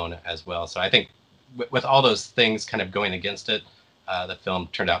your own as well. So I think with all those things kind of going against it, the film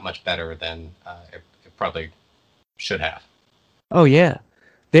turned out much better than it probably should have. Oh yeah,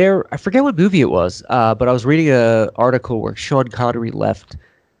 I forget what movie it was, but I was reading a article where Sean Connery left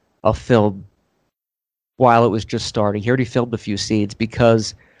a film while it was just starting. He already filmed a few scenes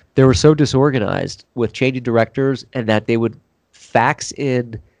because they were so disorganized with changing directors, and that they would fax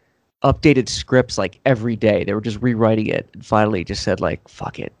in updated scripts like every day. They were just rewriting it, and finally just said like,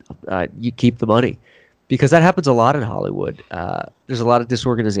 "Fuck it, you keep the money," because that happens a lot in Hollywood. There's a lot of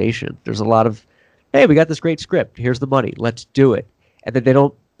disorganization. There's a lot of, "Hey, we got this great script. Here's the money. Let's do it," and then they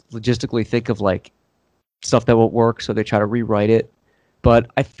don't logistically think of like stuff that won't work, so they try to rewrite it. But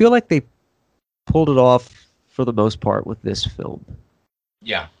I feel like they pulled it off for the most part with this film.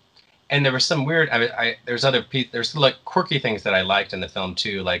 Yeah, and there was some weird. There's there's like quirky things that I liked in the film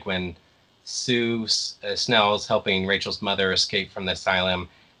too, like when Sue Snell's helping Rachel's mother escape from the asylum,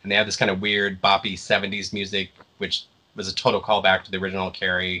 and they have this kind of weird boppy '70s music, which was a total callback to the original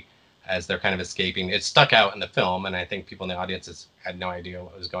Carrie as they're kind of escaping. It stuck out in the film, and I think people in the audiences had no idea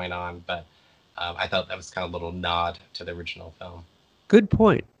what was going on, but I thought that was kind of a little nod to the original film. Good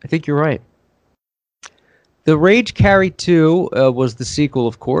point. I think you're right. The Rage Carrie 2 was the sequel,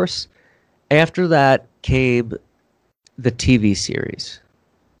 of course. After that came the TV series.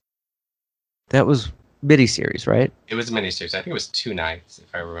 That was miniseries, right? It was a miniseries. I think it was 2 nights,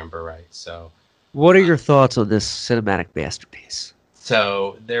 if I remember right. So, What are your thoughts on this cinematic masterpiece?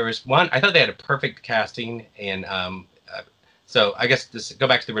 so there was one. I thought they had a perfect casting, and so I guess this go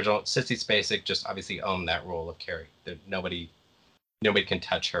back to the original. Sissy Spacek just obviously owned that role of Carrie. Nobody can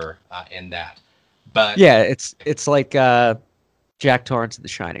touch her in that. But Yeah, it's like Jack Torrance in The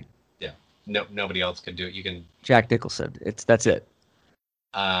Shining. yeah, nobody else could do it. You can. Jack Nicholson. That's it.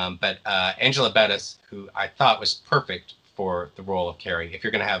 But Angela Bettis, who I thought was perfect for the role of Carrie. If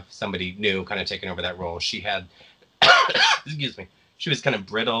you're going to have somebody new kind of taking over that role, she had, excuse me, she was kind of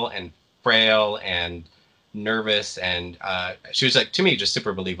brittle and frail and nervous, and she was like, to me, just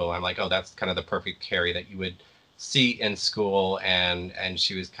super believable. I'm like, oh, that's kind of the perfect Carrie that you would see in school, and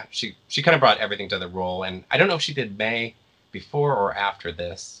she kind of brought everything to the role. And I don't know if she did May before or after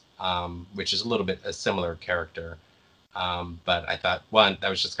this, which is a little bit a similar character. But I thought one that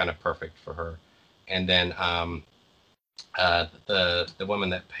was just kind of perfect for her, and then the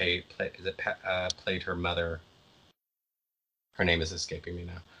woman that played her mother, her name is escaping me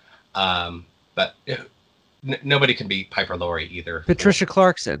now, but nobody can beat Piper Laurie either. Patricia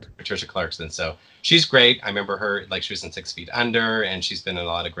Clarkson. Patricia Clarkson. So she's great. I remember her like she was in 6 Feet Under, and she's been in a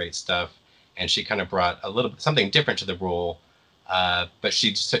lot of great stuff. And she kind of brought a little something different to the role, but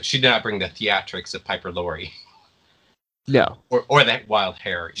she did not bring the theatrics of Piper Laurie. No. Or that wild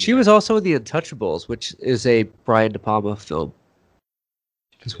hair. Either. She was also in The Untouchables, which is a Brian De Palma film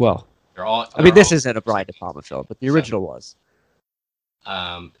as well. This isn't a Brian De Palma film, but the original was.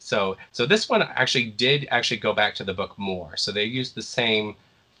 So this one actually did go back to the book more. So they used the same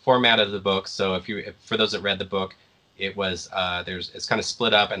format of the book. So if for those that read the book, it was it's kind of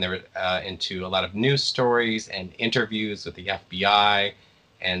split up, and there were into a lot of news stories and interviews with the FBI,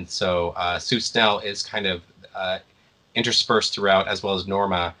 and so Sue Snell is kind of interspersed throughout, as well as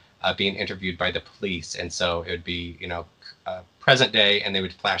Norma being interviewed by the police, and so it would be present day, and they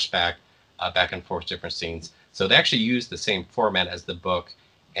would flash back and forth different scenes. So they actually used the same format as the book,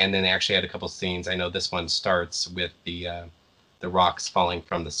 and then they actually had a couple scenes. I know this one starts with the rocks falling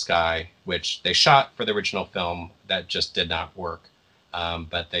from the sky, which they shot for the original film. That just did not work,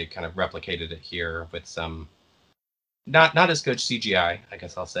 but they kind of replicated it here with some not as good CGI. I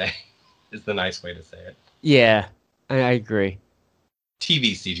guess I'll say is the nice way to say it. Yeah, I agree.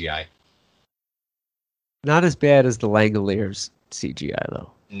 TV CGI. Not as bad as the Langoliers CGI though.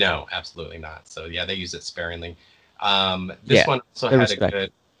 No, absolutely not. So yeah, they use it sparingly. Yeah, one also I had respect a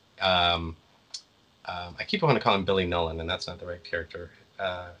good. I keep wanting to call him Billy Nolan, and that's not the right character.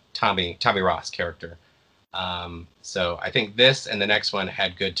 Tommy Ross character. So I think this and the next one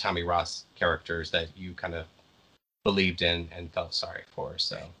had good Tommy Ross characters that you kind of believed in and felt sorry for.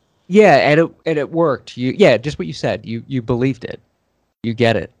 So Yeah, and it worked. Just what you said. You believed it. You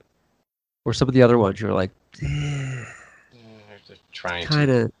get it. Or some of the other ones, you're like, they're trying kind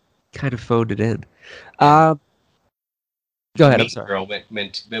to. of phoned it in. And Go the ahead. I'm mean sorry. girl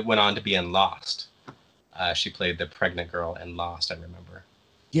went on to be in Lost. She played the pregnant girl in Lost. I remember.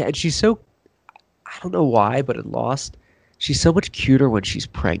 Yeah, and she's so, I don't know why, but in Lost, she's so much cuter when she's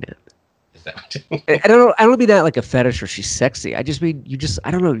pregnant. Is that? I don't mean that like a fetish or she's sexy. I just mean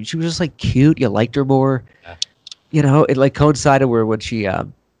I don't know. She was just like cute. You liked her more. Yeah. You know, it like coincided where when she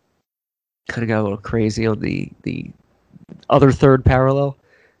kind of got a little crazy on the other third parallel.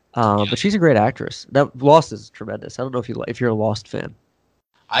 But she's a great actress. That Lost is tremendous. I don't know if you're a Lost fan.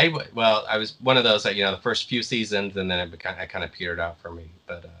 I was one of those that the first few seasons, and then it kind of petered out for me.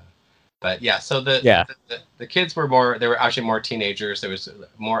 But yeah. So the kids were more. They were actually more teenagers. There was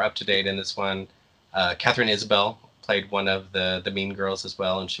more up to date in this one. Catherine Isabel played one of the mean girls as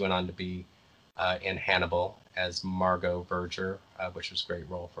well, and she went on to be in Hannibal as Margot Verger, which was a great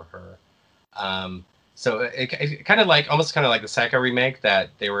role for her. So it kind of almost kind of like the Psycho remake, that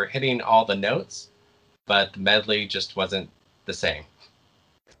they were hitting all the notes, but the medley just wasn't the same.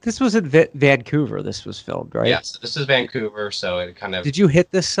 This was in Vancouver. This was filmed, right? Yes, this is Vancouver, so it kind of. Did you hit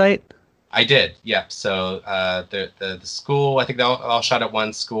this site? I did, yeah. So the school, I think they all shot at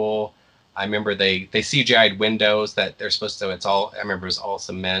one school. I remember they CGI'd windows that they're supposed to. I remember it was all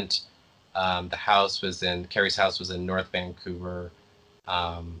cement. The house was Carrie's house was in North Vancouver.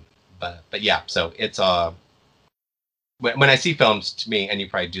 But yeah, so it's when I see films, to me, and you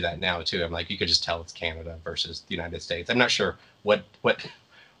probably do that now too, I'm like, you could just tell it's Canada versus the United States. I'm not sure what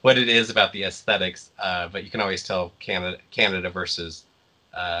it is about the aesthetics, but you can always tell Canada versus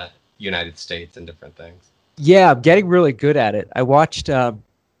United States and different things. Yeah, I'm getting really good at it. I watched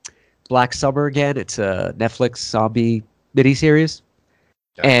Black Summer again. It's a Netflix zombie miniseries.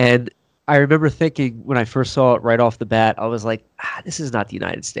 Yeah. And I remember thinking when I first saw it right off the bat, I was like, this is not the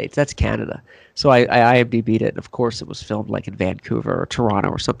United States. That's Canada. So I IMDb'd it. And of course, it was filmed like in Vancouver or Toronto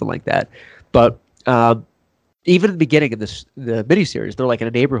or something like that. But even in the beginning of the miniseries, they're like in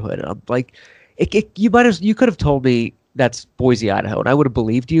a neighborhood. And I'm like, you could have told me that's Boise, Idaho, and I would have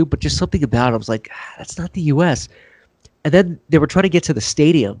believed you. But just something about it, I was like, that's not the U.S. And then they were trying to get to the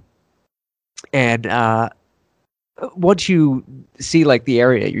stadium. And once you see like the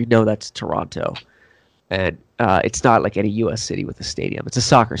area, you know that's Toronto, and it's not like any U.S. city with a stadium. It's a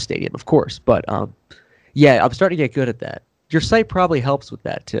soccer stadium, of course, but yeah, I'm starting to get good at that. Your site probably helps with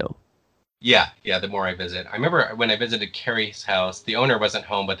that too. Yeah. The more I visit, I remember when I visited Carrie's house, the owner wasn't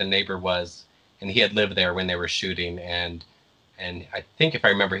home, but the neighbor was, and he had lived there when they were shooting, and I think if I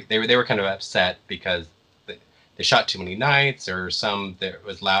remember, they were kind of upset because they shot too many nights, or some that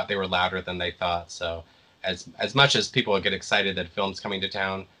was loud. They were louder than they thought, so. As much as people get excited that a film's coming to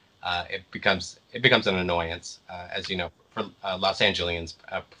town, it becomes an annoyance. As you know, for Los Angeles,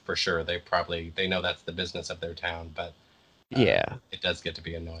 for sure, they know that's the business of their town, but Yeah, it does get to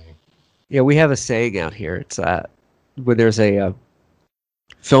be annoying. yeah, we have a saying out here. It's when there's a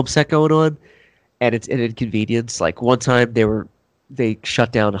film set going on, and it's an inconvenience. Like one time they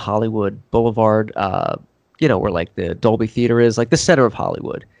shut down Hollywood Boulevard, where like the Dolby Theater is, like the center of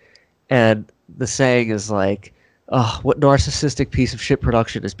Hollywood, and the saying is like, "Oh, what narcissistic piece of shit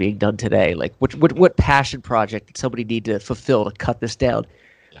production is being done today? Like, what passion project did somebody need to fulfill to cut this down?"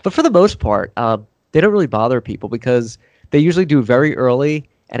 Yeah. But for the most part, they don't really bother people because they usually do very early,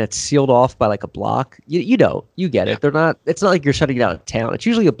 and it's sealed off by like a block. You get it. They're not. It's not like you're shutting down a town. It's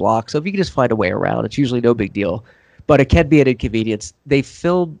usually a block. So if you can just find a way around, it's usually no big deal. But it can be an inconvenience. They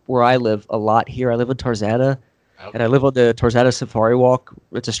film where I live a lot here. I live in Tarzana. and I Okay. live on the Torzana Safari Walk.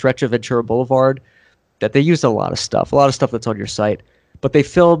 It's a stretch of Ventura Boulevard that they use a lot of stuff that's on your site, but they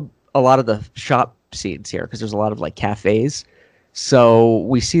film a lot of the shop scenes here because there's a lot of like cafes, so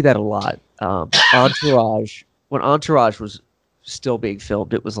we see that a lot. Entourage, when Entourage was still being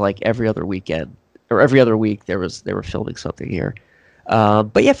filmed, it was like every other weekend or every other week they were filming something here.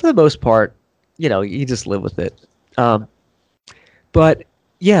 But yeah, for the most part, you just live with it. Um, but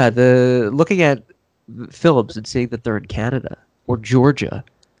yeah, the looking at films and seeing that they're in Canada or Georgia,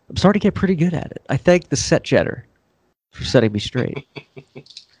 I'm starting to get pretty good at it. I thank the set jetter for setting me straight.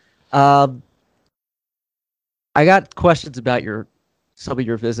 Um, I got questions about your some of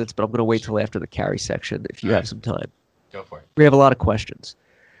your visits, but I'm going to wait till after the Carrie section if All you have right. some time. Go for it. We have a lot of questions.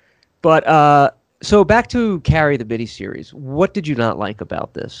 But so back to Carrie the miniseries. What did you not like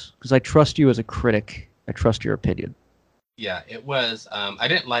about this? Because I trust you as a critic. I trust your opinion. Yeah, it was. I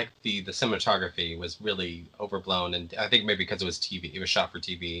didn't like the cinematography was really overblown, and I think maybe because it was TV, it was shot for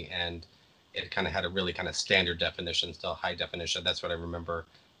TV, and it kind of had a really kind of standard definition, still high definition. That's what I remember.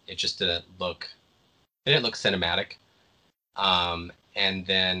 It just it didn't look cinematic. And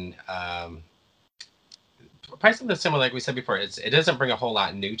then probably something similar, like we said before. It doesn't bring a whole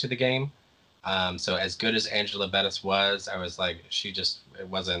lot new to the game. So as good as Angela Bettis was, I was like, it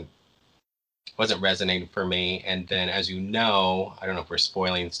wasn't resonating for me. And then, as you know, I don't know if we're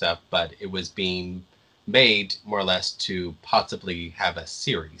spoiling stuff, but it was being made more or less to possibly have a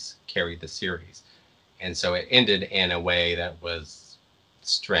series, carry the series. And so it ended in a way that was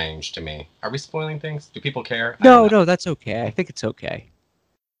strange to me. Are we spoiling things? Do people care? I don't No, know. no, that's okay. I think it's okay.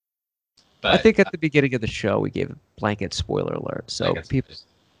 I But think at the beginning of the show we gave a blanket spoiler alert, I so guess people.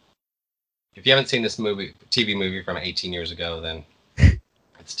 if you haven't seen this TV movie from 18 years ago, then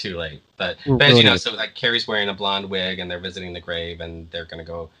it's too late. We're but as you ruining know, it. so like Carrie's wearing a blonde wig, and they're visiting the grave, and they're gonna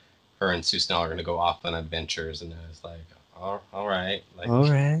go. Her and Sue Snell are gonna go off on adventures, and I was like, all right, like. All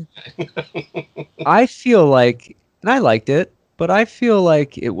right. I feel like, and I liked it, but I feel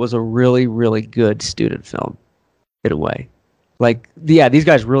like it was a really, really good student film in a way. Like, yeah, these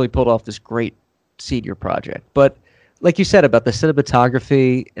guys really pulled off this great senior project. But like you said about the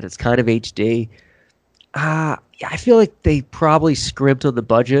cinematography, and it's kind of HD. Yeah, I feel like they probably scrimped on the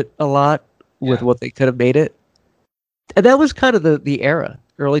budget a lot with Yeah, what they could have made it. And that was kind of the era,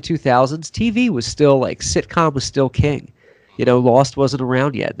 early 2000s. TV was still like sitcom was still king. Lost wasn't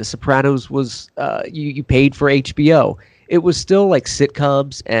around yet. The Sopranos was you paid for HBO. It was still like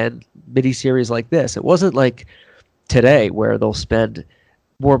sitcoms and miniseries like this. It wasn't like today where they'll spend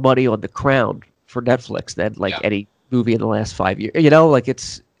more money on The Crown for Netflix than like yeah. any movie in the last 5 years. Like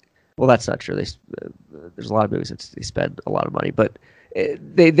it's well, that's not true. There's a lot of movies that they spend a lot of money, but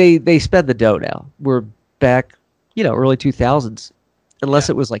they spend the dough now. We're back, early 2000s. Yeah. Unless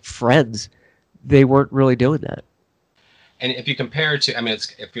it was like Friends, they weren't really doing that. And if you compare it to, I mean,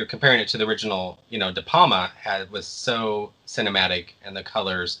 if you're comparing it to the original, De Palma was so cinematic, and the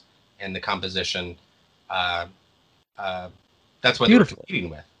colors and the composition, uh, uh, that's what they were Beautiful. competing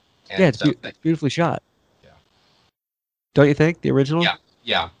with. Yeah, And so, it's beautifully shot. yeah, Don't you think? The original? yeah,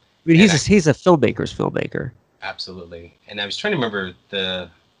 yeah, I mean, and he's a filmmaker's filmmaker. absolutely. And I was trying to remember the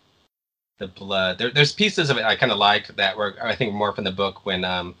blood. There's pieces of it I kind of liked that were, I think, more from the book when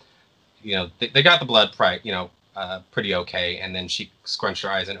they got the blood pretty okay, and then she scrunched her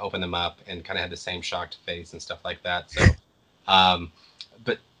eyes and opened them up and kind of had the same shocked face and stuff like that. So, um,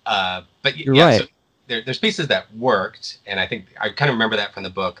 but You're yeah, so right. there's pieces that worked, and I think I kind of remember that from the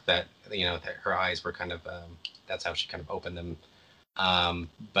book that that her eyes were kind of that's how she kind of opened them.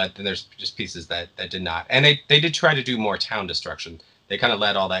 But then there's just pieces that did not, and they did try to do more town destruction. They kind of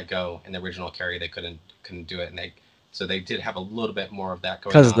let all that go in the original Carrie. They couldn't do it, and they did have a little bit more of that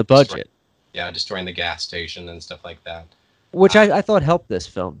going Because of on, the budget, destroying the gas station and stuff like that. which Uh, I thought helped this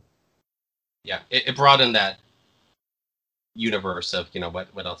film. yeah, it broadened that universe of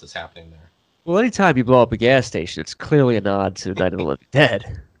what else is happening there. Well, anytime you blow up a gas station, it's clearly a nod to Night of the Living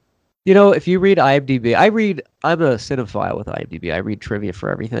Dead. If you read IMDb, I'm a cinephile with IMDb. I read trivia for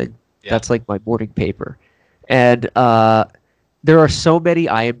everything. Yeah, That's like my morning paper. And there are so many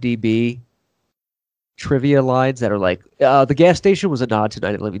IMDb trivia lines that are like, the gas station was a nod to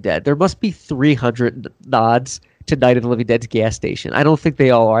Night of the Living Dead. There must be 300 nods to Night of the Living Dead's gas station. I don't think they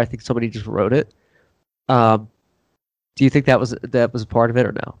all are. I think somebody just wrote it. Um, do you think that was a part of it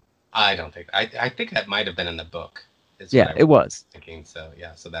or no? I don't think I think that might have been in the book. Is what Yeah, I was it was. thinking. So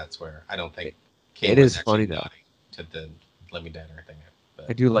yeah, so that's where I don't think It, King it was is actually funny though. nodding to the Living Dead or anything. I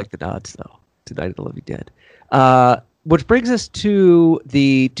But do like the nods though to Night of the Living Dead. Which brings us to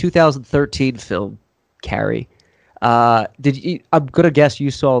the 2013 film Carrie. I'm gonna guess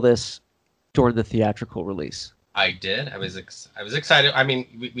you saw this during the theatrical release. I did. I was excited. I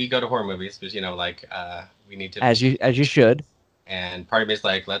mean, we go to horror movies because like we need to, As you should. and part of me is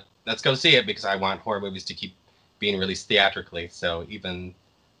like let's go see it because I want horror movies to keep being released theatrically. So even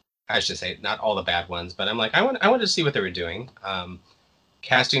I should say not all the bad ones, but I'm like I wanted to see what they were doing.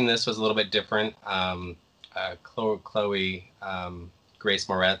 Casting this was a little bit different. Chloe Grace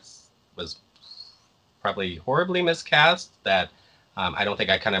Moretz was probably horribly miscast. That I don't think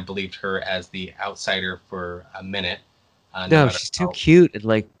I kind of believed her as the outsider for a minute, no No, matter she's too how cute and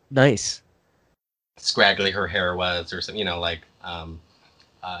like nice. scraggly her hair was, or something.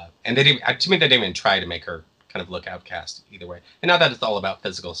 And they didn't. To me, they didn't even try to make her kind of look outcast either way. And now that it's all about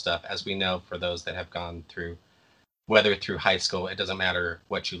physical stuff, as we know for those that have gone through, whether through high school, it doesn't matter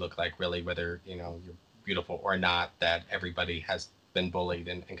what you look like, really, whether you're beautiful or not. That everybody has been bullied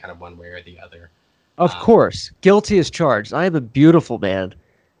in kind of one way or the other. Of Um, course, guilty as charged. I am a beautiful man,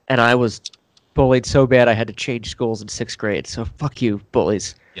 and I was bullied so bad I had to change schools in 6th grade. So fuck you,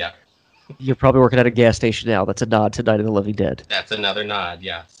 bullies. yeah, You're probably working at a gas station now. That's a nod to Night of the Living Dead. that's another nod.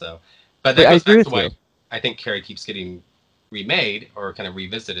 Yeah. So, but But that I goes agree back to with why you. I think Carrie keeps getting remade or kind of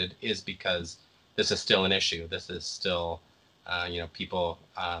revisited is because this is still an issue. This is still, people.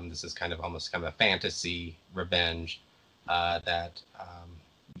 This is kind of almost kind of a fantasy revenge that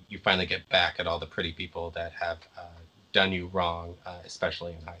you finally get back at all the pretty people that have done you wrong,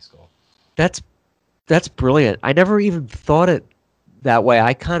 especially in high school. That's that's brilliant. I never even thought it that way.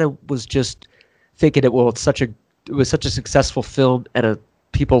 I kind of was just thinking it. Well, it was such a successful film, and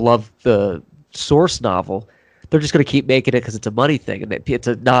people love the source novel. They're just going to keep making it because it's a money thing, and it's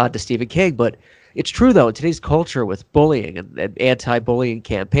a nod to Stephen King. But it's true though in today's culture with bullying and anti-bullying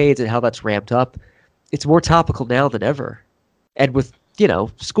campaigns and how that's ramped up. It's more topical now than ever, and with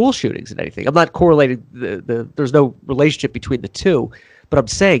school shootings and anything. I'm not correlating there's no relationship between the two, but I'm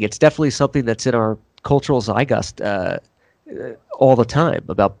saying it's definitely something that's in our cultural zeitgeist all the time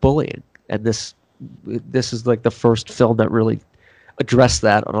about bullying, and this is like the first film that really addressed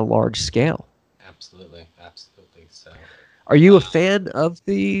that on a large scale. Absolutely, absolutely. So Are you a uh, fan of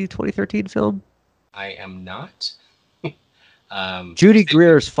the 2013 film? I am not. Judy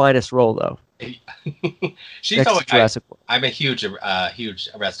Greer's finest role, though, She's next always to Jurassic World. I'm a huge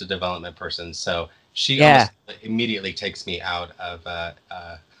Arrested Development person, so she Yeah, almost immediately takes me out of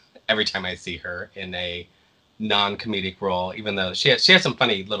every time I see her in a non-comedic role. Even though she has some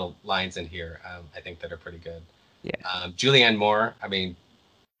funny little lines in here, I think that are pretty good. yeah. Julianne Moore, I mean,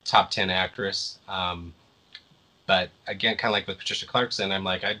 top 10 actress. But again, kind of like with Patricia Clarkson, I'm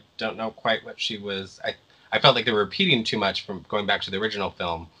like, I don't know quite what she was. I felt like they were repeating too much from going back to the original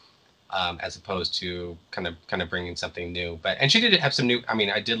film, as opposed to kind of bringing something new. And she did have some new. I mean,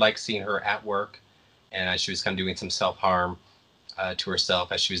 I did like seeing her at work, and she was kind of doing some self harm to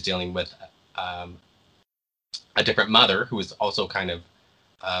herself as she was dealing with um, a different mother who was also kind of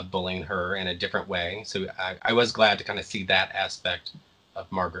bullying her in a different way. So I was glad to kind of see that aspect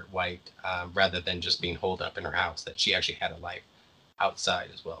of Margaret White rather than just being holed up in her house, that she actually had a life outside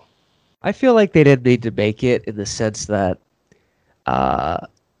as well. I feel like they didn't need to make it in the sense that uh,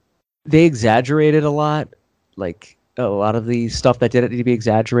 they exaggerated a lot. Like a lot of the stuff that didn't need to be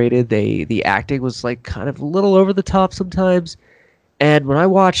exaggerated, the acting was like kind of a little over the top sometimes. And when I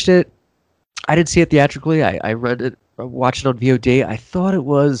watched it, I didn't see it theatrically. I read it, watched it on VOD. I thought it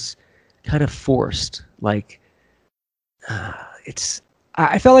was kind of forced. Like it's.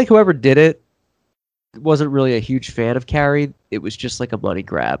 I felt like whoever did it wasn't really a huge fan of Carrie. It was just like a money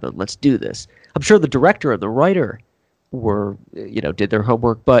grab and let's do this. I'm sure the director and the writer were did their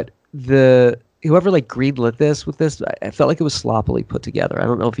homework, but the whoever like greenlit this with this, I felt like it was sloppily put together. I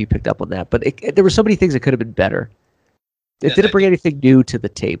don't know if you picked up on that, but there were so many things that could have been better. It Yes, didn't I bring think anything new to the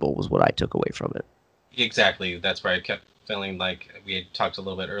table, was what I took away from it. exactly. That's where I kept feeling like we had talked a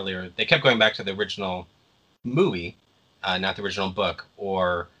little bit earlier. They kept going back to the original movie, not the original book,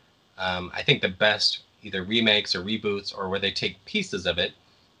 or I think the best either remakes or reboots or where they take pieces of it,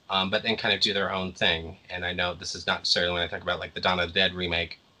 but then kind of do their own thing. And I know this is not necessarily when I talk about like the Dawn of the Dead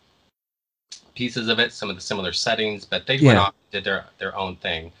remake, pieces of it, some of the similar settings, but they went Yeah, off and did their own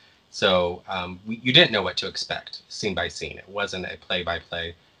thing. So you didn't know what to expect scene by scene. It wasn't a play by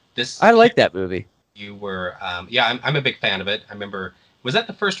play. This I like that movie. you were yeah, I'm a big fan of it. I remember, was that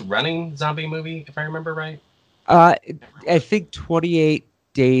the first running zombie movie, if I remember right? Uh, I think 28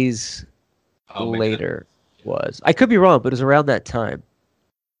 Days Oh, maybe that. Later was. I could be wrong, but it was around that time.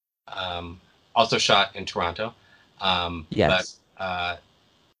 Um, Also shot in Toronto, um, but Yes. uh,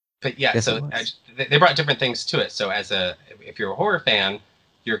 but yeah, Yes, it so was. they brought different things to it. So if you're a horror fan,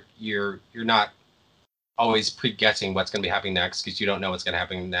 you're not always pre-guessing what's going to be happening next because you don't know what's going to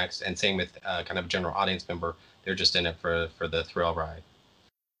happen next. And same with kind of general audience member, they're just in it for the thrill ride.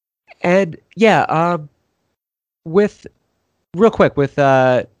 And yeah, with real quick with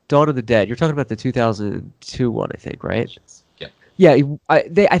Dawn of the Dead, you're talking about the 2002 one, I think, right? Yeah. Yeah,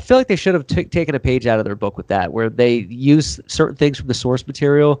 I feel like they should have taken a page out of their book with that, where they use certain things from the source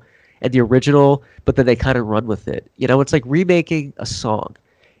material and the original, but then they kind of run with it. You know, it's like remaking a song.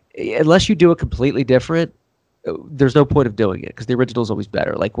 Unless you do it completely different, there's no point of doing it because the original is always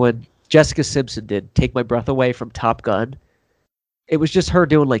better. Like when Jessica Simpson did "Take My Breath Away" from Top Gun, it was just her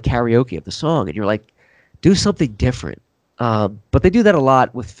doing like karaoke of the song, and you're like, do something different. But they do that a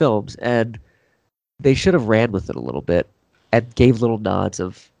lot with films, and they should have ran with it a little bit and gave little nods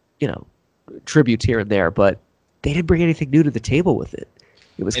of, you know, tributes here and there, but they didn't bring anything new to the table with it.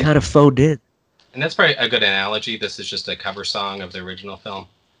 It was kind of phoned in. And that's probably a good analogy. This is just a cover song of the original film.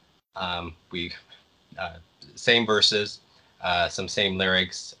 We same verses, some same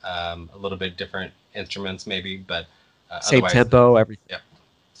lyrics, a little bit different instruments maybe, but Same tempo, everything. Yeah,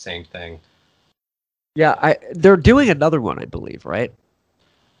 same thing. Yeah, they're doing another one, I believe, right?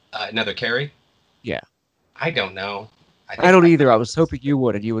 Another Carrie? Yeah. I don't know. I don't either. I was hoping you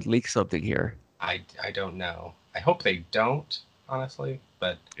would, and you would leak something here. I don't know. I hope they don't, honestly,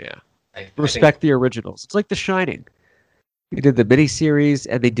 but yeah. I Respect the originals. It's like The Shining. They did the miniseries,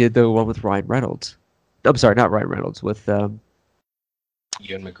 and they did the one with Ryan Reynolds. I'm sorry, not Ryan Reynolds, with Ewan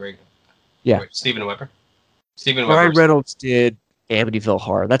McGregor. Yeah. Steven Weber. Ryan Reynolds did Amityville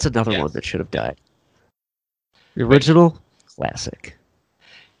Horror. That's another one that should have died. The original, classic.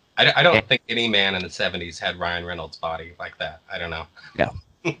 I don't think any man in the 70s had Ryan Reynolds' body like that. I don't know. Yeah.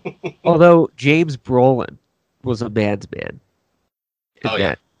 Although James Brolin was a man's man.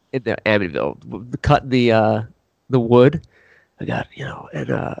 In the Amityville, cutting the wood. I got, you know, and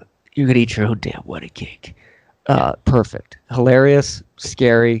you could eat your own damn wedding cake. Perfect, hilarious,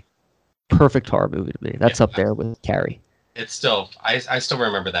 scary, perfect horror movie to me. That's up there with Carrie. It's still, I still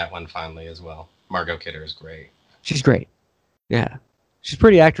remember that one fondly as well. Margot Kidder is great. She's great. Yeah. She's a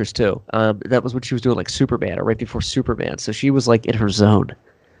pretty actress too. That was when she was doing like Superman or right before Superman. So she was like in her zone.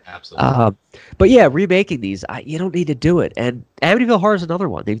 Absolutely. But yeah, remaking these, you don't need to do it. And Amityville Horror is another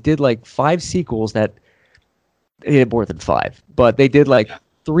one. They did like 5 sequels that, they did more than 5, but they did like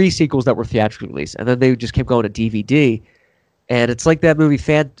 3 sequels that were theatrically released. And then they just kept going to DVD. And it's like that movie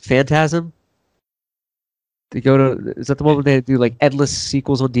Phantasm. They go to, is that the one where they do like endless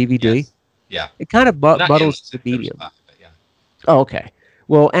sequels on DVD? Yes. Yeah. It kind of muddles the medium. 5, but yeah. Oh, okay.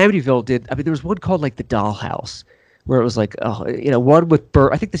 Well, Amityville did. I mean, there was one called like The Dollhouse, where it was like, one with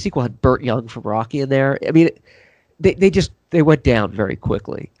Burt. I think the sequel had Burt Young from Rocky in there. I mean, they went down very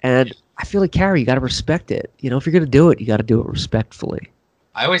quickly, and I feel like Carrie, you got to respect it. You know, if you're gonna do it, you got to do it respectfully.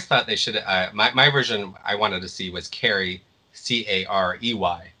 I always thought they should. My version I wanted to see was Carrie, Carey,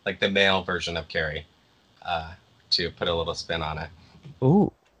 like the male version of Carrie, to put a little spin on it.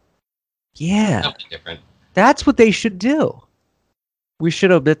 Ooh. Yeah. Something different. That's what they should do. We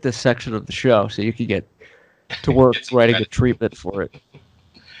should omit this section of the show so you can get to work writing a treatment for it.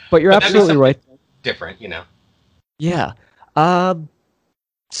 But you're absolutely right. Different, you know. Yeah.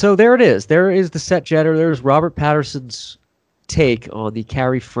 So there it is. There is the set jetter. There's Robert Patterson's take on the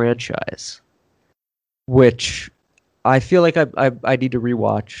Carrie franchise, which I feel like I need to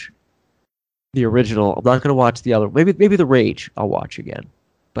rewatch the original. I'm not going to watch the other. Maybe The Rage I'll watch again.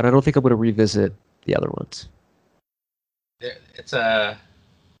 But I don't think I'm going to revisit the other ones. I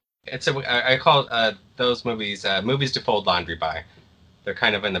call those movies movies to fold laundry by. They're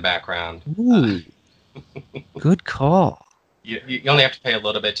kind of in the background. Ooh, good call. You only have to pay a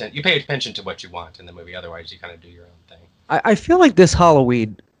little bit. You pay attention to what you want in the movie. Otherwise, you kind of do your own thing. I feel like this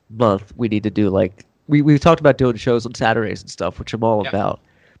Halloween month we need to do like we've talked about doing shows on Saturdays and stuff, which I'm all about.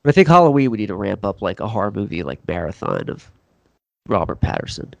 But I think Halloween we need to ramp up like a horror movie like marathon of Robert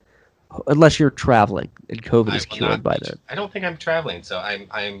Patterson, unless you're traveling and COVID is cured by then. I don't think I'm traveling, so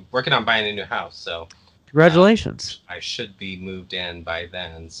I'm working on buying a new house. So congratulations. I should be moved in by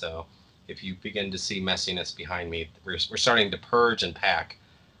then. So if you begin to see messiness behind me, we're starting to purge and pack,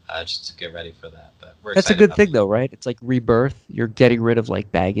 just to get ready for that. But that's a good thing, though, right? It's like rebirth. You're getting rid of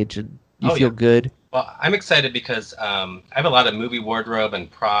like baggage, and you feel good. Well, I'm excited because I have a lot of movie wardrobe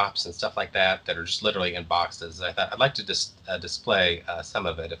and props and stuff like that are just literally in boxes. I thought I'd like to display some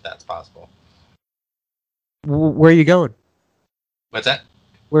of it if that's possible. Where are you going? What's that?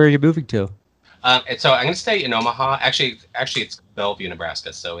 Where are you moving to? And so I'm going to stay in Omaha. Actually, it's Bellevue,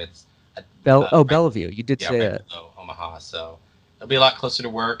 Nebraska. So it's Bellevue. You did say that. Omaha. So it'll be a lot closer to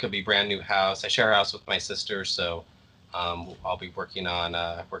work. It'll be a brand new house. I share a house with my sister, so I'll be working with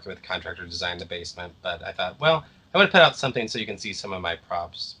a contractor to design the basement. But I thought, well, I want to put out something so you can see some of my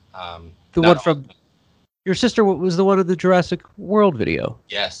props. The one Not all. from your sister was the one of the Jurassic World video.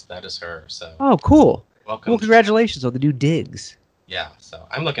 Yes, that is her. So Oh, cool. Well, welcome to. congratulations on the new digs. Yeah, so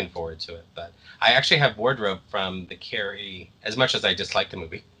I'm looking forward to it. But I actually have wardrobe from the Carrie. As much as I dislike the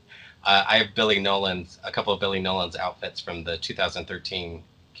movie, I have a couple of Billy Nolan's outfits from the 2013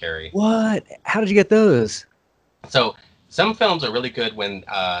 Carrie. What? How did you get those? So some films are really good when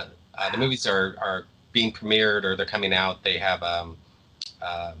the movies are being premiered or they're coming out. They have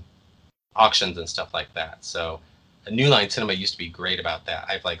uh, auctions and stuff like that. So New Line Cinema used to be great about that.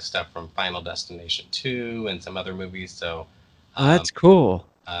 I have like stuff from Final Destination 2 and some other movies. So Oh, um, that's cool.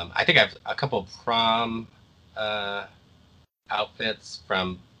 I think I have a couple prom uh, outfits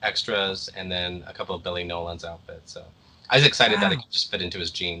from extras and then a couple of Billy Nolan's outfits. So I was excited that it Wow. could just fit into his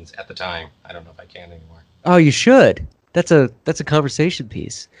jeans at the time. I don't know if I can anymore. Oh, you should. That's a conversation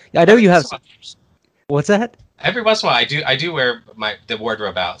piece. Yeah, I know Every you have once in a some. while, What's that? every once in a while I do wear the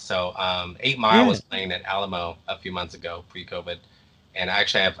wardrobe out. So 8 Mile Yeah. was playing at Alamo a few months ago, pre-COVID, and I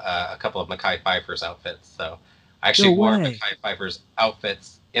actually have a couple of Mekhi Phifer's outfits. So I No actually wore way. Mekhi Phifer's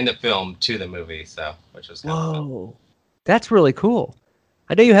outfits in the film to the movie, so which was kind of fun. Whoa. That's really cool.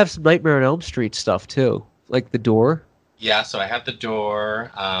 I know you have some Nightmare on Elm Street stuff too, like the door. Yeah, so I have the door.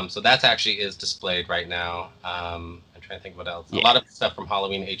 So that's actually is displayed right now. I'm trying to think what else. A Yeah. lot of stuff from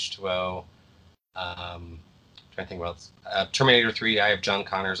Halloween H2O. Trying to think what else. Terminator 3. I have John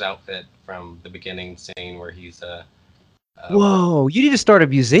Connor's outfit from the beginning scene where he's what? Whoa. You need to start a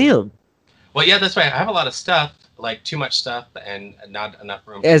museum. Well, yeah, that's right. I have a lot of stuff, like too much stuff, and not enough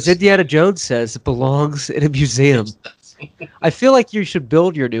room to As display. Indiana Jones says, it belongs in a museum. I feel like you should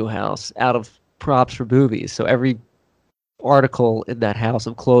build your new house out of props for movies. So every article in that house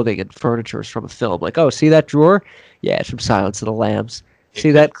of clothing and furniture is from a film. Like, oh, see that drawer? Yeah, it's from Silence of the Lambs. It See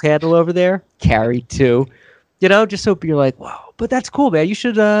could. that candle over there? Carrie too. You know, just so you're like, wow. But that's cool, man. You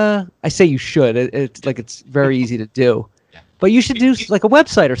should. I say you should. It's like it's very easy to do. Yeah. But you should do We- like a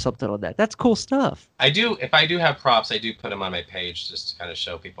website or something on that. That's cool stuff. I do. If I do have props, I do put them on my page just to kind of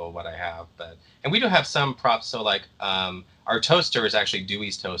show people what I have. But and we do have some props. So like our toaster is actually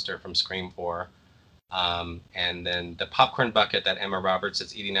Dewey's toaster from Scream 4. And then the popcorn bucket that Emma Roberts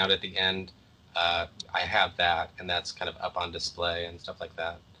is eating out at the end, I have that, and that's kind of up on display and stuff like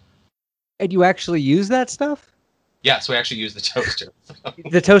that. And you actually use that stuff? Yeah, so we actually use the toaster.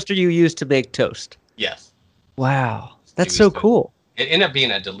 The toaster you use to make toast. Yes, Wow. it's That's Dewey's so toaster. cool. It ended up being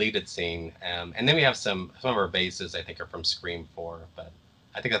a deleted scene, and then we have some of our bases I think are from Scream 4, but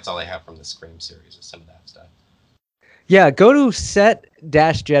I think that's all I have from the Scream series is some of that stuff. Yeah, go to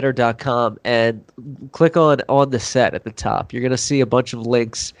set-jetter.com and click on the set at the top. You're going to see a bunch of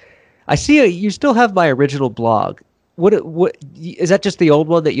links. I see you still have my original blog. What is that just the old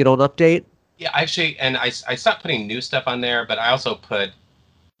one that you don't update? Yeah, actually, and I stopped putting new stuff on there, but I also put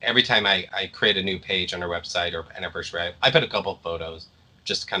every time I create a new page on our website or anniversary, I put a couple photos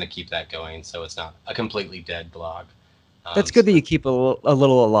just to kind of keep that going, so it's not a completely dead blog. That's So good that you keep a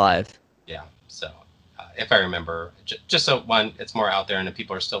little alive. yeah, so if I remember, just so one, it's more out there, and if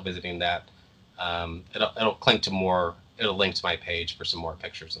people are still visiting that, it'll link to more. It'll link to my page for some more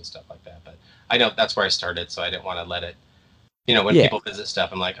pictures and stuff like that. But I know that's where I started, so I didn't want to let it. When Yeah, people visit stuff,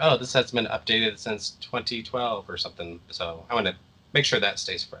 I'm like, oh, this hasn't been updated since 2012 or something. So I want to make sure that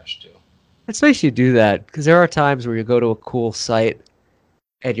stays fresh too. it's nice you do that because there are times where you go to a cool site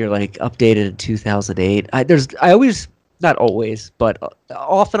and you're like updated in 2008. I always not always, but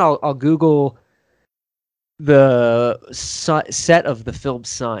often I'll Google the set of the film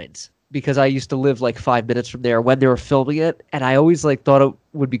Signs because I used to live like 5 minutes from there when they were filming it, and I always like thought it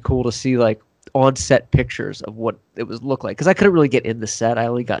would be cool to see like on set pictures of what it was look like because I couldn't really get in the set. I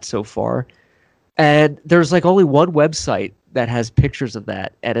only got so far, and there's like only one website that has pictures of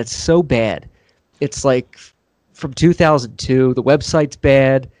that, and it's so bad. It's like from 2002. The website's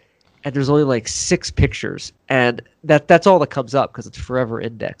bad, and there's only like 6 pictures, and that's all that comes up because it's forever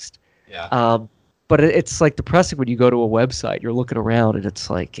indexed. Yeah. But it's like depressing when you go to a website. You're looking around, and it's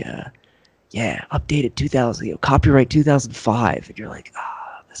like, yeah, updated 2000, copyright 2005, and you're like,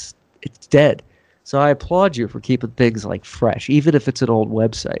 this it's dead. So I applaud you for keeping things like fresh, even if it's an old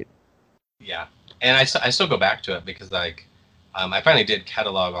website. Yeah, and I still go back to it because like I finally did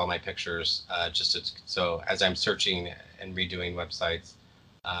catalog all my pictures so as I'm searching and redoing websites,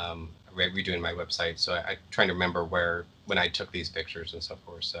 redoing my website. So I trying to remember when I took these pictures and so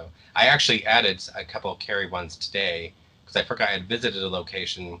forth. So I actually added a couple of Carrie ones today because I forgot I had visited a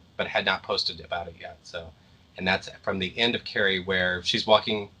location but had not posted about it yet. So, and that's from the end of Carrie where she's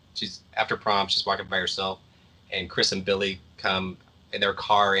after prom, she's walking by herself, and Chris and Billy come in their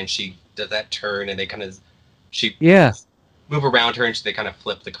car, and she does that turn, and they kind of she Yeah. move around her, and they kind of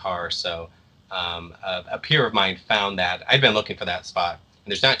flip the car. So a peer of mine found that. I'd been looking for that spot,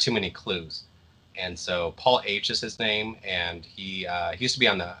 and there's not too many clues. And so Paul H is his name, and he used to be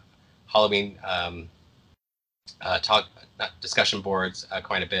on the Halloween talk not discussion boards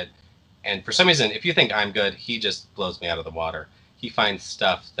quite a bit. And for some reason, if you think I'm good, he just blows me out of the water. He finds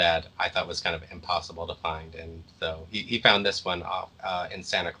stuff that I thought was kind of impossible to find, and so he found this one off in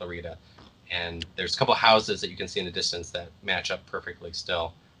Santa Clarita. And there's a couple houses that you can see in the distance that match up perfectly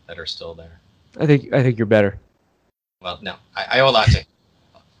still, that are still there. I think you're better. Well, no, I owe a lot to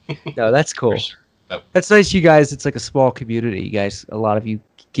him No, that's for cool. sure. But That's nice, you guys. It's like a small community. You guys, a lot of you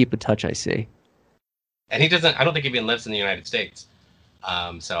keep in touch. I see. and he doesn't. I don't think he even lives in the United States.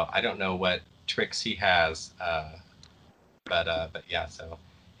 So I don't know what tricks he has. But yeah. So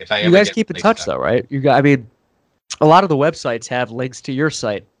if I You ever guys get keep in really touch stuck, though, right? You got. I mean, a lot of the websites have links to your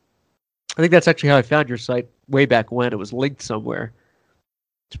site. I think that's actually how I found your site way back when. It was linked somewhere.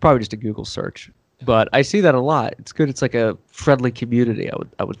 It's probably just a Google search, but I see that a lot. It's good. It's like a friendly community.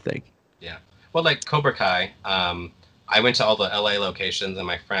 I would think. yeah. Well, like Cobra Kai, I went to all the LA locations, and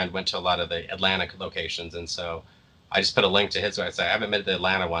my friend went to a lot of the Atlantic locations, and so I just put a link to his website. I haven't been to the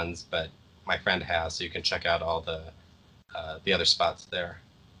Atlanta ones, but my friend has, so you can check out all the other spots there.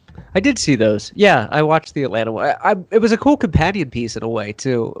 I did see those. Yeah, I watched the Atlanta one. It was a cool companion piece in a way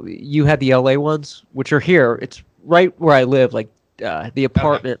too. You had the LA ones, which are here. It's right where I live. Like the Okay.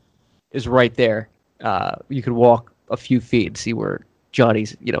 apartment is right there. You can walk a few feet and see where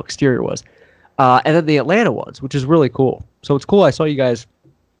Johnny's exterior was. And then the Atlanta ones, which is really cool. So it's cool. I saw you guys.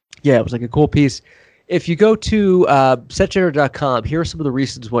 Yeah, it was like a cool piece. If you go to setgetter.com, here are some of the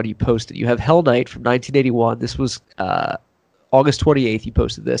reasons why you posted. You have Hell Night from 1981. This was August 28th. You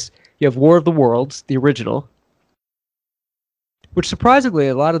posted this. You have War of the Worlds, the original, which surprisingly,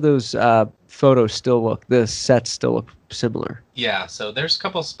 a lot of those photos still look, the sets still look similar. Yeah, so there's a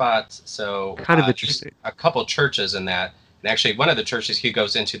couple spots. So Kind of there's interesting. a couple churches in that. And actually, one of the churches he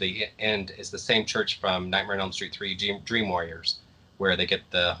goes into the end is the same church from Nightmare on Elm Street 3, Dream Warriors, where they get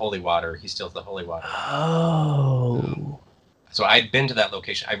the holy water. He steals the holy water. Um, Oh, so I'd been to that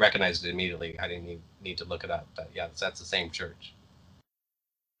location. I recognized it immediately. I didn't need to look it up. But yeah, that's the same church.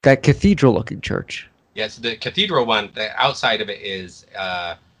 that cathedral-looking church. Yes, the cathedral one, the outside of it is,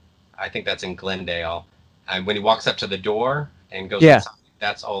 I think that's in Glendale. And when he walks up to the door and goes Yeah. inside,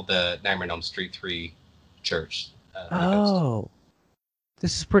 that's all the Nightmare on Elm Street 3 church that he goes to. Oh,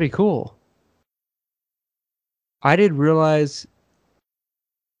 this is pretty cool. I didn't realize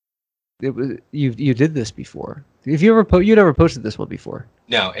it was you did this before. If you ever you never posted this one before.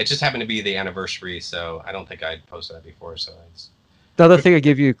 No, it just happened to be the anniversary, so I don't think I'd posted that before. So it's The other thing I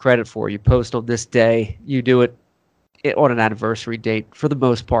give you credit for, you post on this day, you do it on an anniversary date for the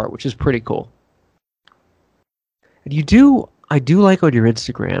most part, which is pretty cool. And I do like on your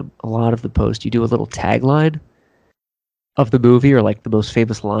Instagram a lot of the posts. You do a little tagline of the movie or like the most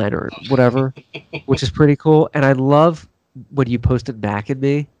famous line or whatever, which is pretty cool. And I love when you posted Mac and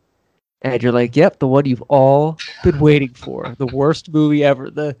Me, and you're like, "Yep, the one you've all been waiting for, the worst movie ever."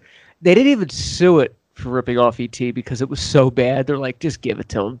 They didn't even sue it for ripping off ET because it was so bad. They're like, "Just give it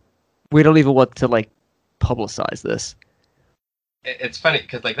to him. We don't even want to like publicize this." it's funny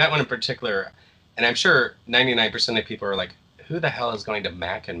because like that one in particular, and I'm sure 99% of people are like, who the hell is going to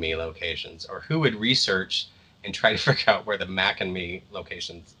Mac and Me locations, or who would research and try to figure out where the Mac and Me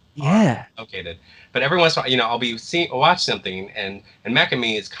locations are Yeah, located. But every once in a while, I'll be watch something, and Mac and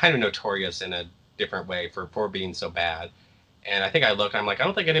Me is kind of notorious in a different way for being so bad. And I think I'm like, I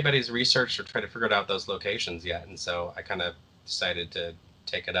don't think anybody's researched or tried to figure out those locations yet. And so I kind of decided to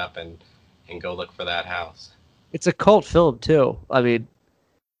take it up and go look for that house. it's a cult film too. I mean,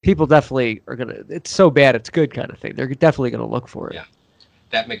 people definitely are gonna. It's so bad, it's good kind of thing. They're definitely gonna look for it. Yeah,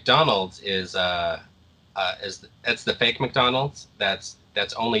 that McDonald's is it's the fake McDonald's that's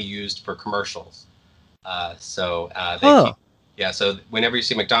only used for commercials. They Huh. keep yeah. So whenever you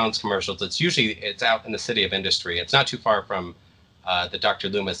see McDonald's commercials, it's out in the city of Industry. It's not too far from the Dr.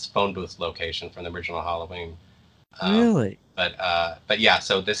 Loomis phone booth location from the original Halloween. Um, Really? but yeah,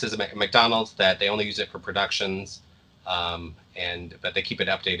 so this is a McDonald's that they only use it for productions, and but they keep it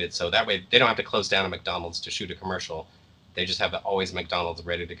updated so that way they don't have to close down a McDonald's to shoot a commercial. They just have always McDonald's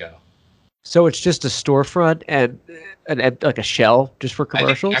ready to go. So it's just a storefront and like a shell just for I think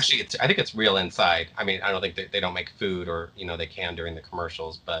commercials? actually I think it's real inside. I mean, I don't think they don't make food or they can during the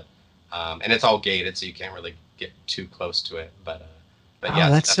commercials, but and it's all gated so you can't really get too close to it. But Oh,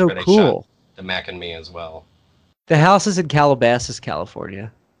 yes, that's that's so where they shot cool. the Mac and Me as well. The house is in Calabasas,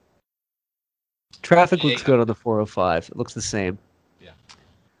 California. Traffic looks They, good on the 405. It looks the same. yeah,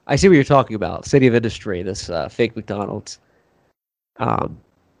 I see what you're talking about. City of Industry, this fake McDonald's. Um,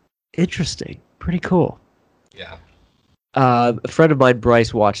 Interesting. Pretty cool. yeah. A friend of mine,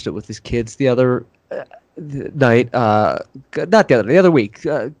 Bryce, watched it with his kids the other night. Not the other week.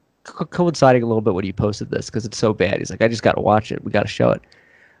 Coinciding a little bit when you posted this because it's so bad. He's like, I just got to watch it. We got to show it.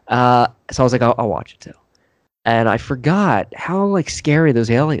 So I was like, I'll watch it too. And I forgot how like scary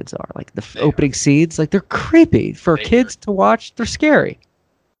those aliens are. Like the They are opening scenes, like they're creepy for they are kids to watch. They're scary,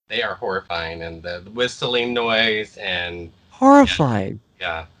 they are horrifying, and the whistling noise, and yeah, horrifying.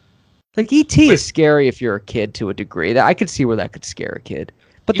 yeah. Like E.T. But is scary if you're a kid to a degree. That I could see where that could scare a kid.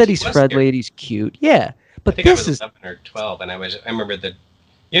 But then E.T. he's was scary. friendly and he's cute. Yeah. I But think I this was is 11 or 12, and I remember the,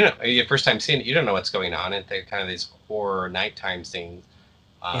 your first time seeing it, you don't know what's going on, and they kind of these horror nighttime scenes.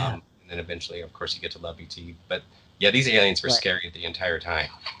 yeah. And then eventually, of course, you get to love E.T. But yeah, these aliens were Right. scary the entire time.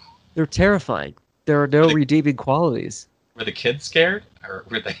 They're terrifying. There are no Were the, redeeming qualities. were the kids scared, or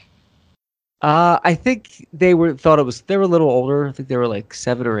were they? I think they were thought it was they were a little older. I think they were like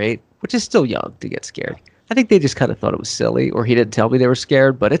 7 or 8, which is still young to get scared. I think they just kind of thought it was silly, or he didn't tell me they were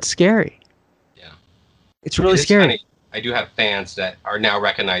scared. But it's scary. Yeah, It's it really is scary. funny. I do have fans that are now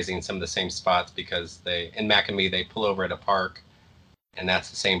recognizing some of the same spots because they in Macamee they pull over at a park, and that's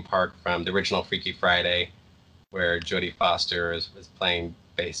the same park from the original Freaky Friday, where Jodie Foster was playing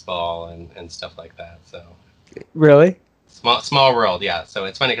baseball and stuff like that. So Really, small world, yeah. So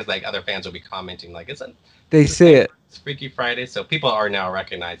it's funny because like other fans will be commenting like, "Isn't they this the see same it. Freaky Friday?" So people are now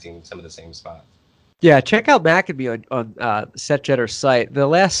recognizing some of the same spots. Yeah, check out Maccabee on Set Jetter's site. The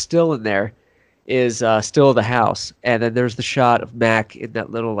last still in there is still of the house, and then there's the shot of Mac in that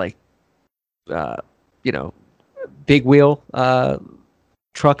little like uh, you know big wheel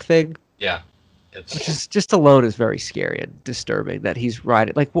truck thing, Yeah, which it's is just alone is very scary and disturbing that he's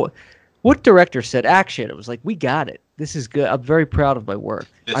riding. Like what director said action? It was like we got it. This is good. I'm very proud of my work.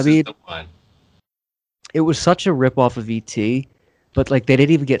 I this is mean, the one. it was such a rip off of ET, but like they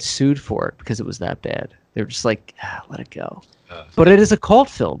didn't even get sued for it because it was that bad. They were just like, let it go. Uh, But it is a cult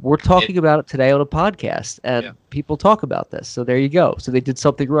film. We're it talking about it today on a podcast, yeah. and people talk about this. So there you go. So they did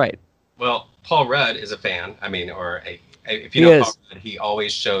something right. Well, Paul Rudd is a fan. I mean, if you He know Paul is. Rudd, he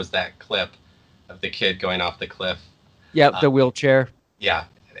always shows that clip of the kid going off the cliff. Yep, Uh, the wheelchair. yeah,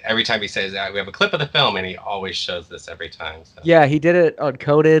 every time he says we have a clip of the film, and he always shows this every time. So Yeah, he did it on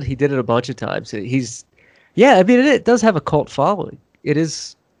Conan. He did it a bunch of times. Yeah. I mean, it does have a cult following. It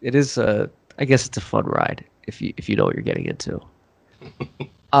is. It is. I guess it's a fun ride if you know what you're getting into.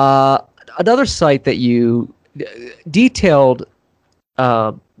 Uh, Another site that you detailed,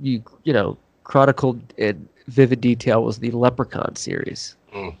 chronicled in vivid detail was the Leprechaun series.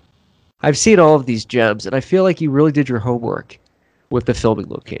 mm, I've seen all of these gems, and I feel like you really did your homework with the filming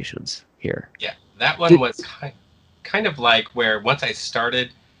locations here. yeah, that one Did, was kind of like where once I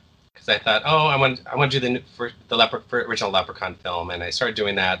started, because I thought, oh, I want to do for original Leprechaun film, and I started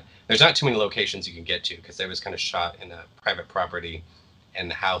doing that. There's not too many locations you can get to because it was kind of shot in a private property, and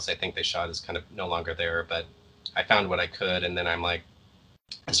the house I think they shot is kind of no longer there. But I found what I could, and then I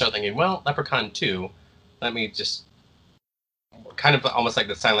started thinking, well, Leprechaun 2, let me just kind of almost like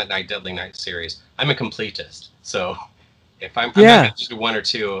the Silent Night, Deadly Night series. I'm a completist, so if I'm not going yeah, to just do one or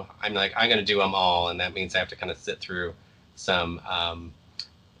two, I'm going to do them all, and that means I have to kind of sit through some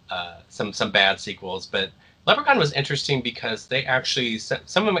some bad sequels. But Leprechaun was interesting because they actually some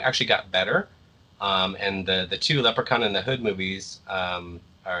of them actually got better, and the two Leprechaun in the Hood movies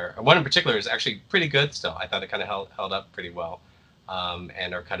are one in particular is actually pretty good still. I thought it kind of held up pretty well,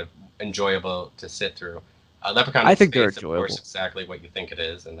 and are kind of enjoyable to sit through. Leprechaun I in think they're Space, of course, enjoyable. exactly what you think it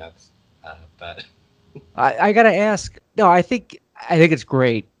is, and that's but I gotta ask. No, I think it's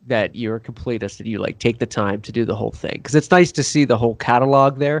great that you're a completist and you like take the time to do the whole thing because it's nice to see the whole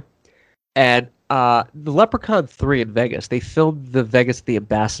catalog there. And the Leprechaun 3 in Vegas, they filmed the Vegas the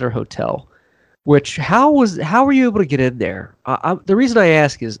Ambassador Hotel. Which how were you able to get in there? The reason I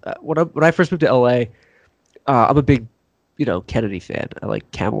ask is when I first moved to LA, I'm a big Kennedy fan. I like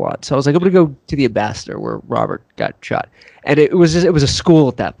Camelot, so I was like I'm gonna go to the Ambassador where Robert got shot, and it was a school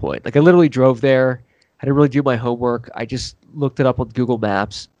at that point. Like I literally drove there. I didn't really do my homework. I just looked it up on Google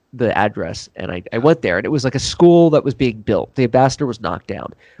Maps, the address, and I went there, and it was like a school that was being built. The Ambassador was knocked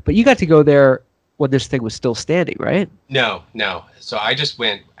down, but you got to go there when this thing was still standing, right? no, no. So I just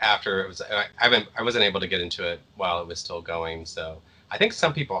went after it was. I wasn't able to get into it while it was still going. So I think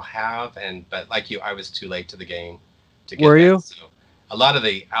some people have, but like you, I was too late to the game to get Were that. you? So a lot of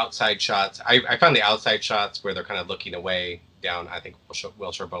the outside shots, I found the outside shots where they're kind of looking away down. I think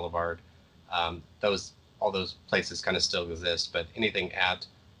Wilshire Boulevard. Those all those places kind of still exist, but anything at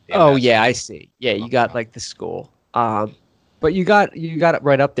the Oh MS. yeah, I see. Yeah, you got like the school. But you got it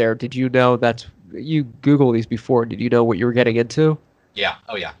right up there. Did you know that's you Google these before? Did you know what you were getting into? Yeah.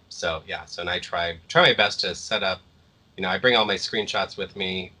 Oh yeah. So yeah. So and I try my best to set up. I bring all my screenshots with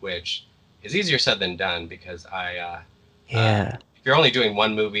me, which is easier said than done because Yeah. if you're only doing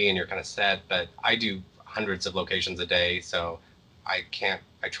one movie and you're kind of set, but I do hundreds of locations a day, so I can't.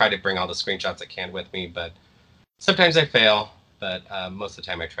 I try to bring all the screenshots I can with me, but sometimes I fail. But most of the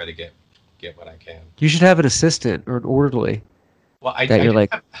time, I try to get what I can. You should have an assistant or an orderly Well, I, that I you're did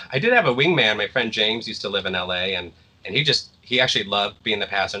like, have, I did have a wingman. My friend James used to live in LA, and he actually loved being the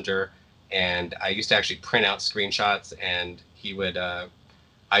passenger. And I used to actually print out screenshots, and he would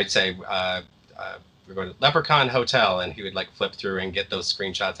I'd say we're going to Leprechaun Hotel, and he would like flip through and get those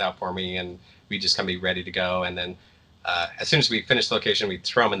screenshots out for me, and we'd just come be ready to go. And then as soon as we finished the location, we'd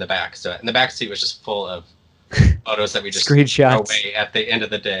throw them in the back. So and the back seat was just full of photos that we just throw screenshots. away at the end of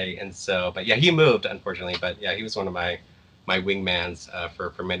the day. And so, but yeah, he moved unfortunately, but yeah, he was one of my wingmans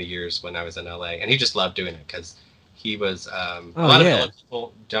for many years when I was in LA, and he just loved doing it because he was a Oh lot of yeah. LA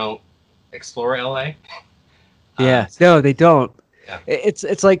people don't explore LA. Yeah. So, No, they don't. yeah,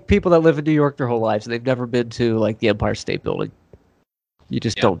 It's like people that live in New York their whole lives and they've never been to like the Empire State Building. You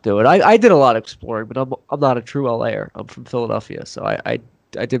just yeah, don't do it. I did a lot of exploring, but I'm not a true LAer. I'm from Philadelphia, so I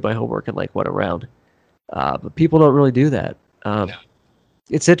did my homework and like went around. But people don't really do that. no.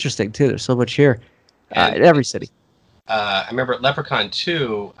 It's interesting too. There's so much here And in every city. I remember Leprechaun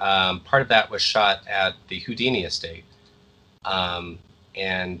 2, part of that was shot at the Houdini estate, um,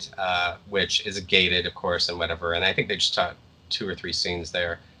 and which is gated, of course, and whatever. And I think they just shot 2 or 3 scenes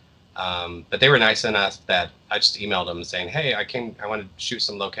there. But they were nice enough that I just emailed them saying, "Hey, I want to shoot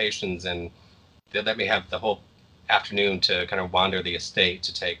some locations," and they let me have the whole afternoon to kind of wander the estate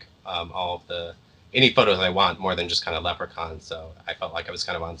to take all of the any photos I want, more than just kind of Leprechaun. So I felt like I was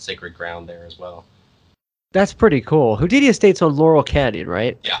kind of on sacred ground there as well. That's pretty cool. Houdini Estate's on Laurel Canyon,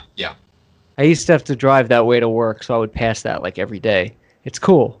 right? Yeah, yeah. I used to have to drive that way to work, so I would pass that like every day. It's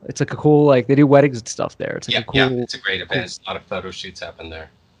cool. It's like a cool like they do weddings and stuff there. It's like Yeah, a yeah, cool, it's a great cool. event. A lot of photo shoots happen there.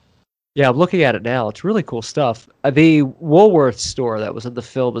 Yeah, I'm looking at it now. It's really cool stuff. The Woolworth store that was in the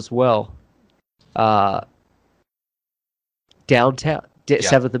film as well. Uh, downtown, Yeah,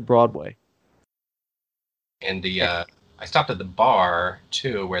 7th and Broadway. and I stopped at the bar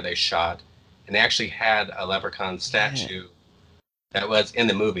too where they shot, and they actually had a leprechaun Yeah. statue that was in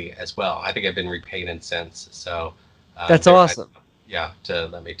the movie as well. I think I've been repainted since. So That's they're nice, awesome. yeah, to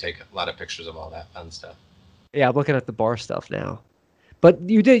let me take a lot of pictures of all that fun stuff. Yeah, I'm looking at the bar stuff now. But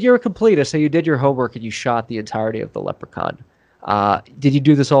you're a completist, so you did your homework and you shot the entirety of the Leprechaun. Did you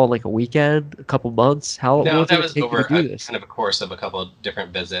do this all in like a weekend, a couple months? How No, long did that it was take you over to do a this? kind of a course of a couple of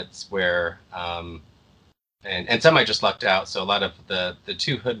different visits where and some I just lucked out. So a lot of the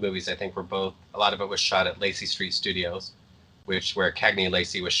two Hood movies, I think, were both a lot of it was shot at Lacey Street Studios, which where Cagney and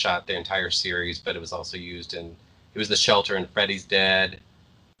Lacey was shot the entire series, but it was also used in it was the shelter in Freddy's Dead.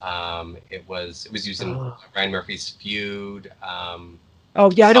 It was used in Oh, Ryan Murphy's Feud.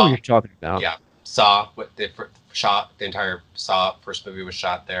 oh yeah, I know what Saw, you're talking about. yeah, Saw. What the shot the entire Saw first movie was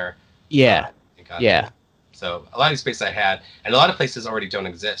shot there. Yeah, Thank God. yeah. So a lot of these spaces I had, and a lot of places already don't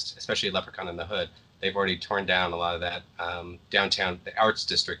exist, especially Leprechaun in the Hood. They've already torn down a lot of that downtown, the Arts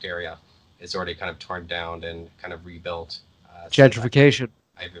District area is already kind of torn down and kind of rebuilt since Gentrification.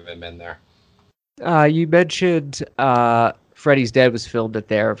 I've even been there. You mentioned Freddy's Dead was filmed at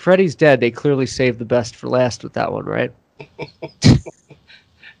there. Freddy's Dead, they clearly saved the best for last with that one, right?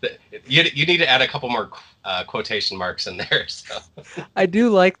 You need to add a couple more quotation marks in there. So, I do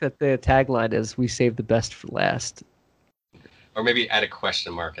like that the tagline is "We saved the best for last." or maybe add a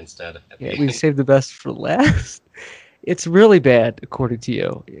question mark instead at the Yeah, we end. saved the best for last. It's really bad, according to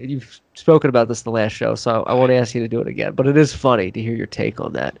you. You've spoken about this in the last show, so I won't ask you to do it again. But it is funny to hear your take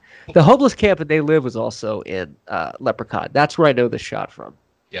on that. The homeless camp and They Live was also in Leprechaun. That's where I know this shot from.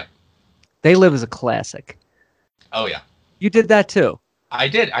 Yeah. They Live is a classic. Oh yeah. You did that too. I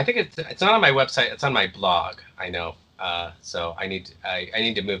did. I think it's not on my website. It's on my blog. I know. So I need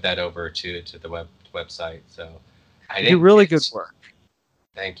to move that over to the website. So I You do didn't really get. good work.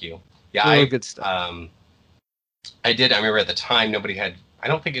 Thank you. Yeah, Really good stuff. I did. I remember at the time nobody had. I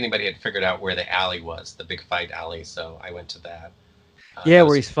don't think anybody had figured out where the alley was, the big fight alley. So I went to that. Yeah, That where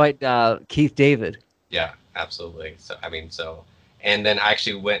was he's fighting Keith David. yeah, absolutely. So I mean, and then I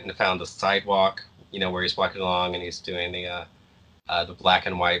actually went and found the sidewalk. Where he's walking along and he's doing the black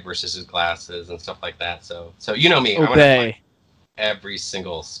and white versus his glasses and stuff like that. So you know me, I want to find Obey. every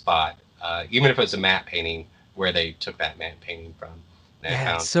single spot, even if it was a matte painting where they took that matte painting from. And I Yeah,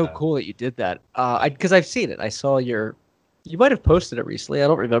 it's found, so cool that you did that. Because I've seen it. I saw your You might have posted it recently. I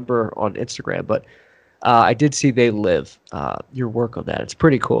don't remember on Instagram, but I did see They Live. Your work on that. It's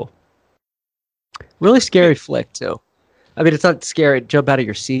pretty cool. Really scary flick too. I mean, it's not scary, jump out of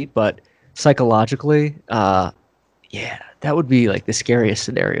your seat, but psychologically, yeah, that would be like the scariest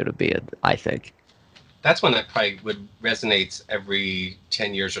scenario to be in, I think. That's one that probably would resonate every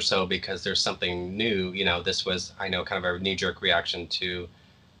 10 years or so because there's something new. This was, I know, kind of a knee-jerk reaction to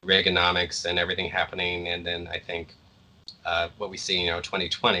Reaganomics and everything happening. And then I think what we see,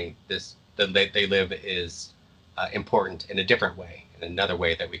 2020, They Live is important in a different way, in another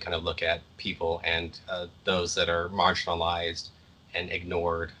way that we kind of look at people and those that are marginalized and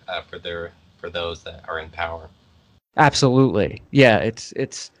ignored for those that are in power. Absolutely. Yeah, it's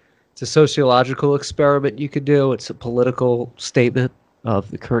a sociological experiment you could do. It's a political statement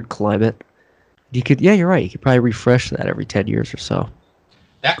of the current climate. You could, yeah, you're right. You could probably refresh that every 10 years or so,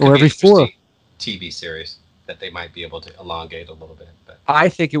 That could or be an every four. interesting TV series that they might be able to elongate a little bit. But I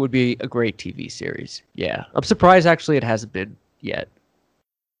think it would be a great TV series. Yeah, I'm surprised actually it hasn't been yet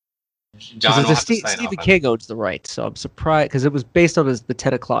because John will have to sign off Stephen on it. King owns the rights, so I'm surprised because it was based on the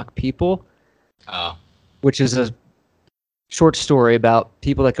 10 o'clock People, Oh, which is a short story about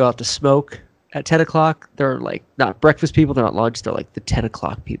people that go out to smoke at 10 o'clock. They're like not breakfast people, they're not lunch, they're like the 10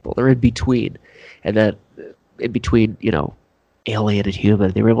 o'clock people. They're in between. And then in between, alien and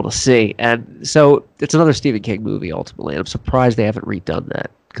human, they were able to see. And so it's another Stephen King movie ultimately. And I'm surprised they haven't redone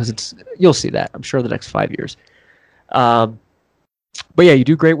that because you'll see that, I'm sure, in the next 5 years. Um, but yeah, you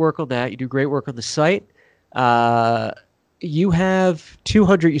do great work on that. You do great work on the site. Uh, you have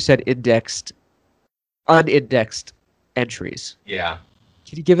 200, you said, unindexed entries. yeah.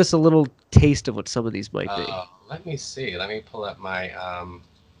 Can you give us a little taste of what some of these might be? Let me see. Let me pull up my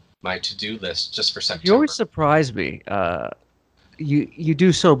to-do list just for You always September. surprise me. You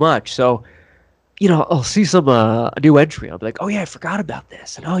do so much. So, I'll see some a new entry. I'll be like, oh yeah, I forgot about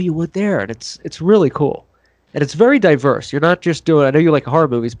this, and oh, you went there, and it's really cool, and it's very diverse. You're not just doing. I know you like horror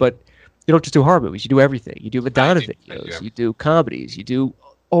movies, but you don't just do horror movies. You do everything. You do I Madonna do. I do videos. You everything. do comedies. You do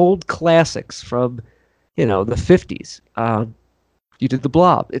old classics from, the '50s. You did the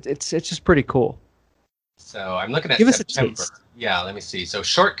Blob. It's just pretty cool. So I'm looking at Give us a September. taste. Yeah, let me see. So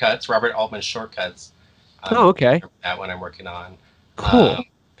Shortcuts, Robert Altman's Shortcuts. Oh, okay. That one I'm working on. Cool.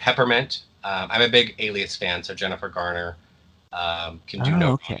 Peppermint. I'm a big Alias fan, so Jennifer Garner can do no Oh,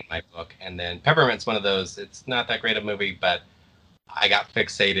 wrong in okay. my book. And then Peppermint's one of those. It's not that great a movie, but I got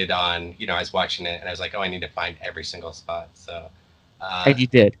fixated on. I was watching it and I was like, oh, I need to find every single spot. So, uh, And you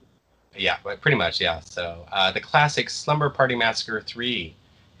did. yeah, but pretty much, yeah. So the classic Slumber Party Massacre 3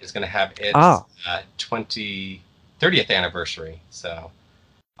 is going to have its Ah, 30th anniversary. So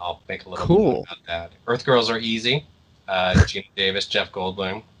I'll make a little movie cool. about that. Earth Girls Are Easy. Gina Davis, Jeff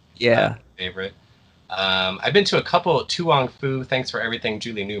Goldblum, Yeah. favorite. I've been to a couple Tu Wong Fu, Thanks for Everything,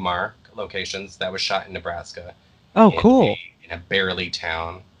 Julie Newmar locations that was shot in Nebraska Oh, in cool. a barely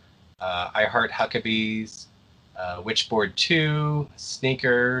town. I Heart Huckabees, Witchboard 2,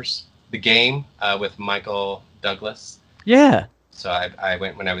 Sneakers, The Game with Michael Douglas. Yeah. So I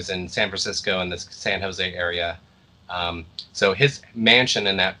went when I was in San Francisco in the San Jose area. So his mansion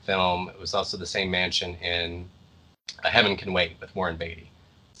in that film was also the same mansion in Heaven Can Wait with Warren Beatty.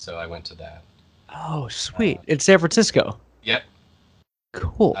 So I went to that. Oh, Uh, sweet. In San Francisco. yep.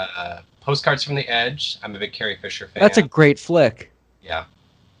 Cool. Postcards from the Edge. I'm a big Carrie Fisher That's a fan. great flick. Yeah.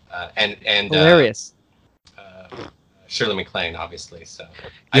 And Hilarious. Shirley MacLaine, obviously. So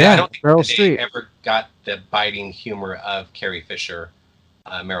I Yeah, don't think Meryl they Streep. ever got the biting humor of Carrie Fisher.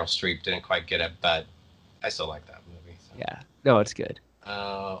 Meryl Streep didn't quite get it, but I still like that movie. So. Yeah. No, it's good.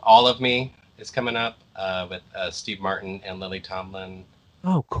 All of Me is coming up with Steve Martin and Lily Tomlin.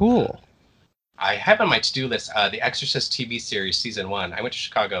 Oh, Uh, cool. I have on my to-do list The Exorcist TV series season 1. I went to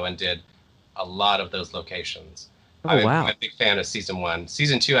Chicago and did a lot of those locations. Oh, I'm a wow. big fan of season 1.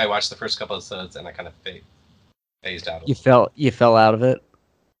 Season 2, I watched the first couple episodes and I kind of phased out a You little bit. fell out of it.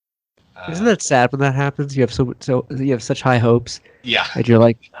 Isn't Uh, that sad when that happens? You have such high hopes, yeah, and you're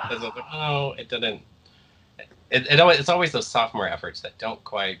like, oh, it didn't. It's always those sophomore efforts that don't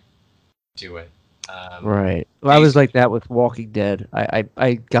quite do it. Um, right. Well, I was Phase like that with Walking Dead.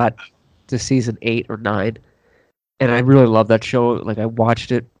 I got to season 8 or 9, and I really love that show. Like I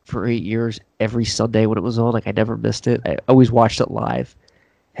watched it for 8 years every Sunday when it was on. Like I never missed it. I always watched it live,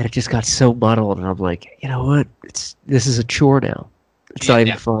 and it just got so muddled. And I'm like, you know what? This is a chore now. It's yeah, not even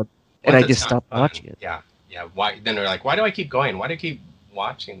yeah. fun, and Once I it's just not stopped fun, watching it. yeah, yeah. Why? Then they're like, why do I keep going? Why do I keep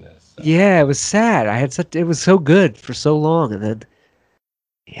watching this? So, Yeah, it was sad. It was so good for so long, and then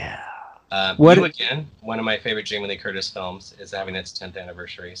yeah. You What? Again, one of my favorite Jamie Lee Curtis films is having its 10th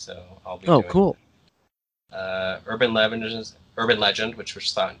anniversary, so I'll be Oh, doing. cool. Urban Legend, which was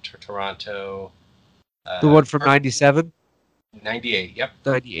shot in Toronto. The one from 97? 98. Yep.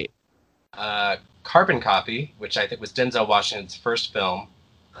 98. Carbon Copy, which I think was Denzel Washington's first film.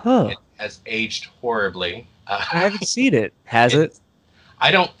 Huh. It has aged horribly. I haven't seen it. Has it?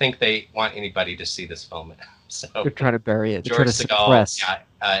 I don't think they want anybody to see this film. So They're trying to bury it. They're trying George to Segal suppress.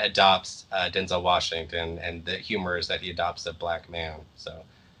 adopts Denzel Washington, and the humor is that he adopts a black man. So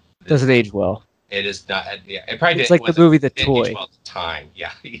Doesn't age well. it is not. Yeah, it probably It's didn't. like the movie The Didn't age Toy. well at the time.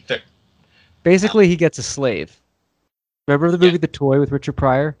 Yeah, either. Basically, he gets a slave. Remember the movie The Toy with Richard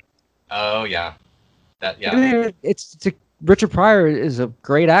Pryor? Oh yeah, yeah. Richard Pryor is a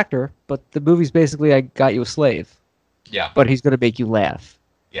great actor, but the movie's basically I got you a slave. Yeah. But he's going to make you laugh.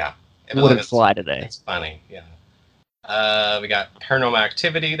 Yeah. Wouldn't fly today. It's funny. Yeah. We got Paranormal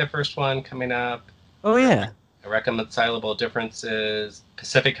Activity, the first one coming up. Oh yeah. Irreconcilable Differences.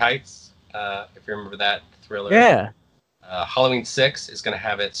 Pacific Heights, if you remember that thriller. Yeah. Halloween 6 is going to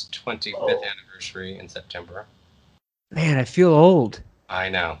have its 25th anniversary in September. Man, I feel old. I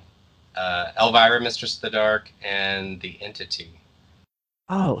know. Elvira, Mistress of the Dark, and The Entity.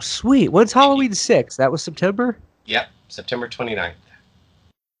 Oh, sweet. When's Halloween 6? That was September? Yep, September 29th.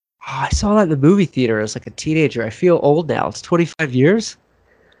 Oh, I saw that in the movie theater as like a teenager. I feel old now. It's 25 years?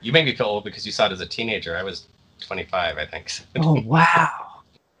 You made me feel old because you saw it as a teenager. I was 25, I think. Oh, wow.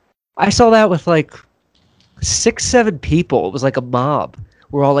 I saw that with like 6, 7 people. It was like a mob.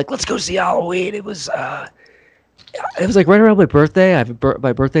 We're all like, let's go see Halloween. It was like right around my birthday. I have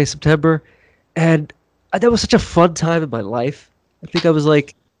my birthday September. And that was such a fun time in my life. I think I was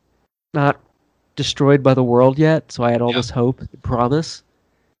like not destroyed by the world yet. So I had all this hope and promise.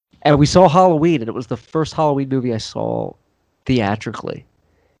 And we saw Halloween, and it was the first Halloween movie I saw theatrically.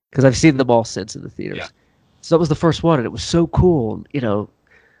 Because I've seen them all since in the theaters. Yeah. So that was the first one, and it was so cool. You know,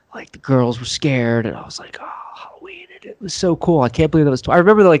 like the girls were scared, and I was like, oh, Halloween. And it was so cool. I can't believe that was... I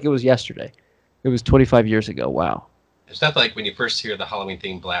remember that like it was yesterday. It was 25 years ago. Wow. It's not like when you first hear the Halloween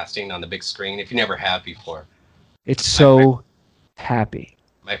theme blasting on the big screen, if you never have before. It's so happy.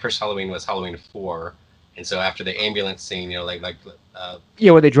 My first Halloween was Halloween 4. And so after the ambulance scene, you know,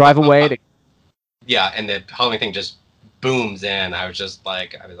 when they drive away. Yeah, and the Halloween thing just booms in. I was just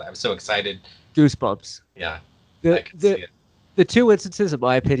like, I was so excited. Goosebumps. Yeah. The two instances, in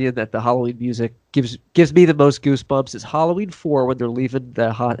my opinion, that the Halloween music gives me the most goosebumps is Halloween 4 when they're leaving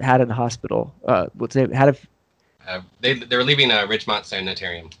the Haddon Hospital. What's it? They're leaving Ridgemont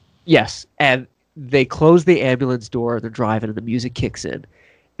Sanitarium. Yes, and they close the ambulance door. They're driving, and the music kicks in.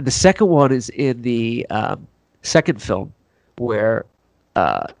 And the second one is in the second film where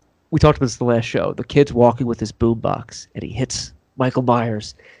we talked about this in the last show. The kid's walking with his boombox, and he hits Michael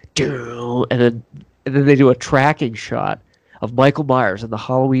Myers, and then they do a tracking shot of Michael Myers, and the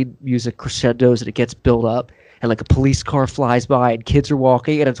Halloween music crescendos, and it gets built up, and like a police car flies by, and kids are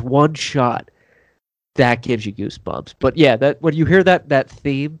walking, and it's one shot. That gives you goosebumps. But yeah, that when you hear that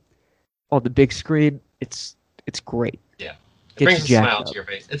theme on the big screen, it's great. Yeah. It brings a smile to your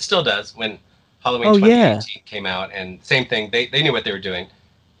face. It still does when Halloween 2018 came out, and same thing. They knew what they were doing.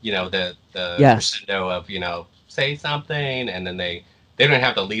 You know, the crescendo of, you know, say something, and then they don't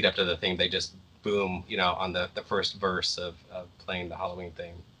have the lead up to the thing. They just boom, you know, on the first verse of playing the Halloween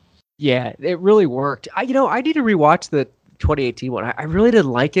thing. Yeah, it really worked. I need to rewatch the 2018 one. I really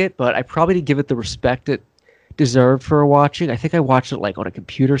didn't like it, but I probably didn't give it the respect it deserved for watching. I think I watched it like on a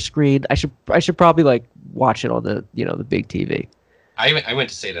computer screen. I should probably like watch it on the the big TV. I went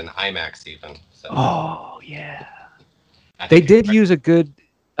to see it in IMAX even. So. Oh yeah. They did use a good.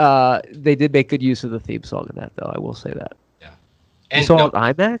 They did make good use of the theme song in that, though. I will say that. Yeah. And you saw it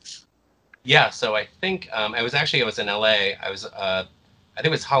on IMAX? Yeah. So I think I was in LA. I think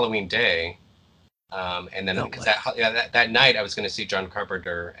it was Halloween Day. And then because that night I was going to see John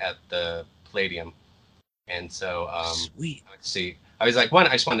Carpenter at the Palladium, and so sweet. I was like, one,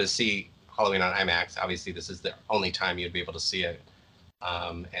 I just wanted to see Halloween on IMAX. Obviously, this is the only time you'd be able to see it.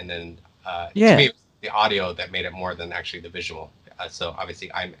 And then to me, it was the audio that made it more than actually the visual. So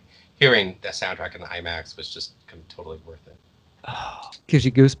obviously, I'm hearing the soundtrack in the IMAX was just totally worth it. Oh, gives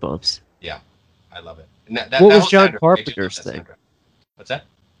you goosebumps. Yeah, I love it. And what was John Carpenter's thing? What's that?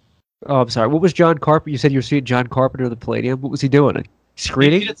 Oh, I'm sorry. What was John Carpenter? You said you were seeing John Carpenter at the Palladium. What was he doing?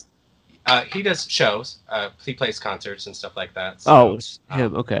 Screening? He does shows. He plays concerts and stuff like that. So, oh, it's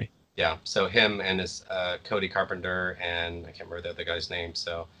him. Okay. Yeah. So him and his Cody Carpenter, and I can't remember the other guy's name.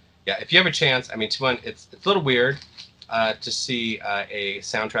 So yeah, if you have a chance, I mean, it's a little weird to see a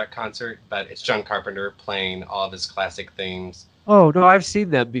soundtrack concert, but it's John Carpenter playing all of his classic themes. Oh no, I've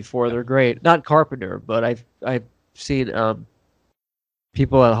seen them before. They're great. Not Carpenter, but I've seen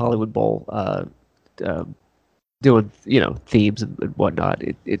people at Hollywood Bowl doing themes and whatnot.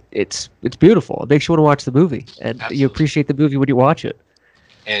 It's beautiful. It makes you want to watch the movie, and you Absolutely. appreciate the movie when you watch it.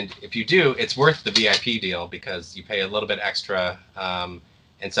 And if you do, it's worth the VIP deal because you pay a little bit extra.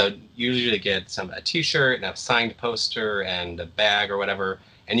 And so you usually get a T-shirt and a signed poster and a bag or whatever,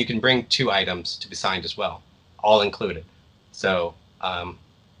 and you can bring 2 items to be signed as well, all included. So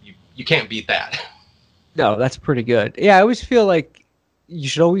you can't beat that. No, that's pretty good. Yeah, I always feel like you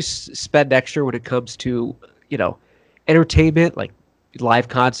should always spend extra when it comes to, you know, entertainment, like live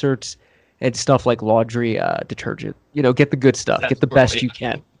concerts and stuff like laundry, detergent. Get the good stuff. Get That's the best really you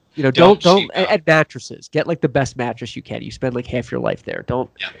can. don't Don't cheap and, out. and mattresses. Get like the best mattress you can. You spend like half your life there. Yeah,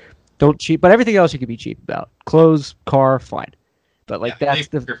 Don't cheap, but everything else you can be cheap about. Clothes, car, fine. But yeah. like that's If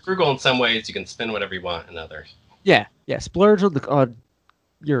the you're frugal in some ways, you can spend whatever you want in others. yeah, splurge on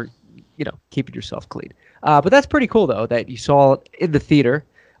your keeping yourself clean. But that's pretty cool though that you saw it in the theater.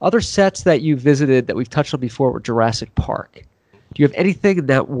 Other sets that you visited that we've touched on before were Jurassic Park. Do you have anything in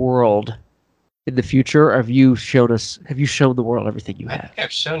that world in the future, or have you shown the world everything you I have? think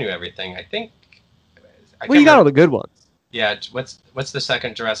I've shown you everything. I Well, can't you got all remember. the good ones. Yeah, what's the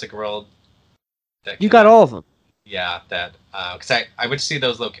second Jurassic World that You came got out? all of them. Yeah, that because I would see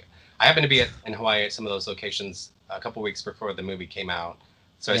those I happened to be in Hawaii at some of those locations a couple weeks before the movie came out,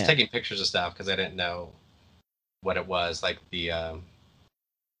 so I was Yeah. taking pictures of stuff because I didn't know what it was like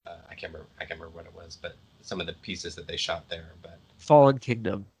I can't remember what it was, but some of the pieces that they shot there. But Fallen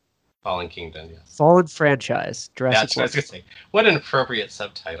Kingdom. Fallen Kingdom, yes, Fallen franchise. Jurassic that's what I World. was gonna say. What an appropriate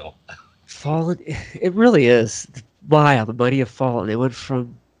subtitle. Fallen. It really is. Wow, the mighty have fallen. They went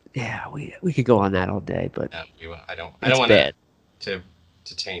from. Yeah, we could go on that all day, but I don't it's want bad. to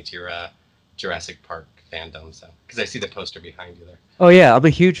taint your Jurassic Park fandom, so because I see the poster behind you there. Oh yeah, I'm a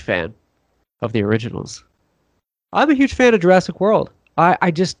huge fan of the originals. I'm a huge fan of Jurassic World.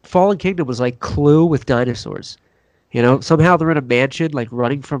 I just Fallen Kingdom was like Clue with dinosaurs. Somehow they're in a mansion like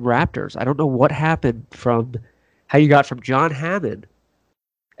running from raptors. I don't know what happened from how you got from John Hammond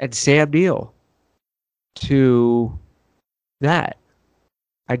and Sam Neill to that.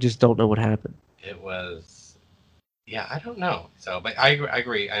 I just don't know what happened. It was, yeah, I don't know. So, but I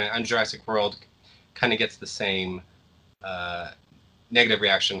agree. And Jurassic World kind of gets the same uh, negative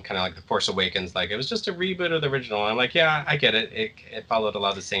reaction, kind of like The Force Awakens. Like it was just a reboot of the original. I'm like, yeah, I get it. It followed a lot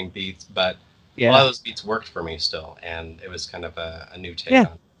of the same beats, but a lot Yeah. of those beats worked for me still, and it was kind of a new take Yeah.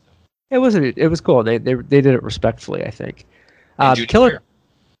 on it. It was cool. They did it respectfully, I think. And Judy Killer,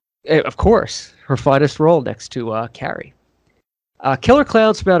 Greer. of course, her finest role next to Carrie. Killer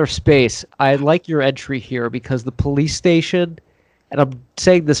Clowns from Outer Space. I like your entry here because the police station, and I'm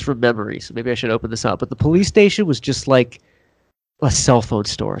saying this from memory, so maybe I should open this up, but the police station was just like a cell phone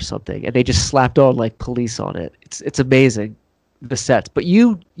store or something, and they just slapped on like police on it. It's amazing, the sets. But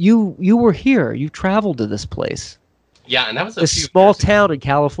you were here. You traveled to this place, Yeah, and that was a this few small years ago. town in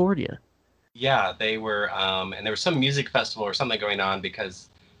California. Yeah, they were, and there was some music festival or something going on because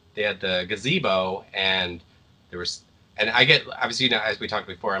they had the gazebo, and there was, and I get obviously, as we talked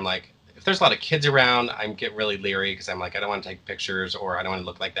before, I'm like, if there's a lot of kids around, I get really leery because I'm like, I don't want to take pictures or I don't want to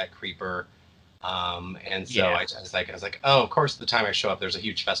look like that creeper. And so Yeah. I was like, oh, of course, the time I show up, there's a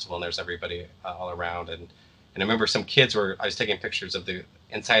huge festival and there's everybody all around, and I remember some kids I was taking pictures of the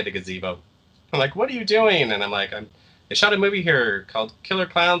inside the gazebo. I'm like, what are you doing? And I'm like, they shot a movie here called Killer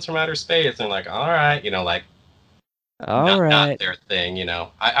Clowns from Outer Space. And they're like, all right, like All not right. their thing,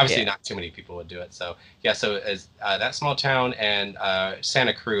 Obviously, Yeah. not too many people would do it. So yeah, so as that small town and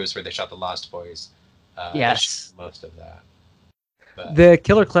Santa Cruz, where they shot the Lost Boys, they shot Yes. most of that. But The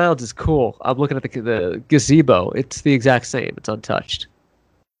Killer Clowns is cool. I'm looking at the gazebo. It's the exact same. It's untouched.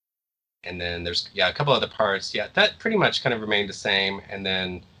 and then there's a couple other parts. Yeah, that pretty much kind of remained the same.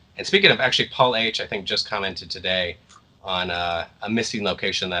 And speaking of actually, Paul H, I think just commented today on a missing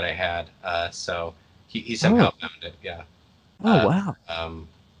location that I had. So he Oh. somehow found it. Yeah. Oh Uh, wow. um,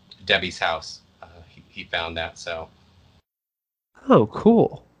 Debbie's house. He found that. So Oh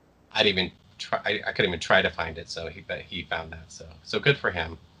cool. I'd even try. I couldn't even try to find it. So he found that. So good for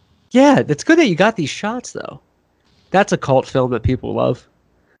him. Yeah, it's good that you got these shots though. That's a cult film that people love.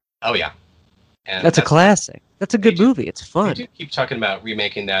 Oh yeah, and That's a that's classic. That's a they good do movie. It's they fun. do keep talking about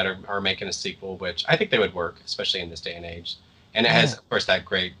remaking that or making a sequel, which I think they would work, especially in this day and age. And it has, Yeah. of course, that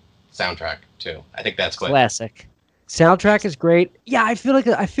great soundtrack too. I think that's what Classic. Soundtrack is great. Yeah, I feel like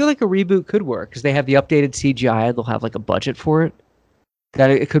a reboot could work because they have the updated CGI and they'll have like a budget for it. That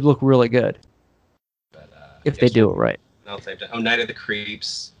it could look really good but if they yes, do it right. else I've done. Oh, Night of the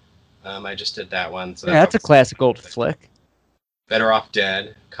Creeps. I just did that one, so Yeah, that's that's a obviously classic old flick. Better Off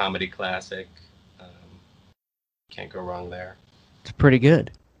Dead, comedy classic. Um, can't go wrong there. It's pretty good.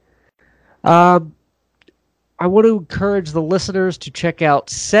 Um, I want to encourage the listeners to check out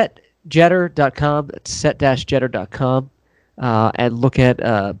setjetter.com. That's set-jetter.com. And look at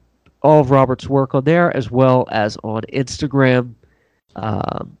all of Robert's work on there, as well as on Instagram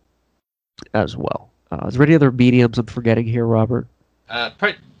as well. Is there any other mediums I'm forgetting here, Robert?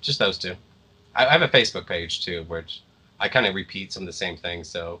 Probably just those two. I have a Facebook page too, which I kind of repeat some of the same things.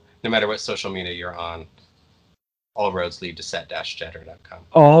 So no matter what social media you're on, all roads lead to set-jetter.com.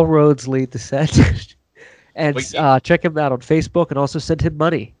 All roads lead to Set. And Wait, check him out on Facebook, and also send him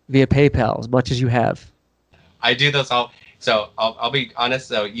money via PayPal, as much as you have. I do those all. So I'll be honest.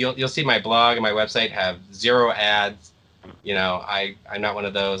 So you'll see my blog and my website have 0 ads. You know, I'm not one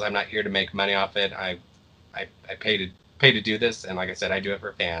of those. I'm not here to make money off it. I pay to do this, and like I said, I do it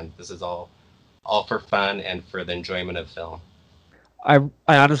for fans. This is all for fun and for the enjoyment of film. I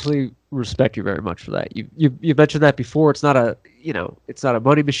honestly respect you very much for that. You mentioned that before. It's not a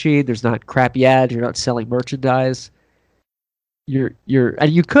money machine. There's not crappy ads. You're not selling merchandise. And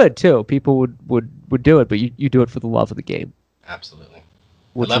you could too. People would do it, but you do it for the love of the game. Absolutely.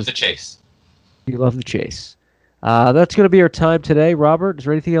 I love the chase. You love the chase. That's going to be our time today, Robert. Is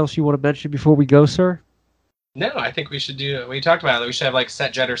there anything else you want to mention before we go, sir? No, I think we should do. We talked about it. We should have like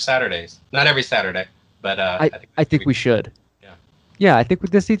Set Jetter Saturdays. Not every Saturday, but I think we should. Yeah. Yeah, I think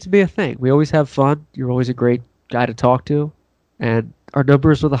this needs to be a thing. We always have fun. You're always a great guy to talk to, and our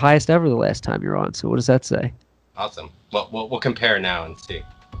numbers were the highest ever the last time you're on. So what does that say? Awesome. Well, we'll compare now and see.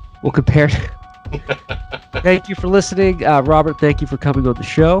 We'll compare. Thank you for listening, Robert. Thank you for coming on the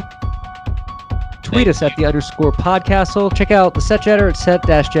show. Tweet us at @_podcastle. Check out the Set Jetter at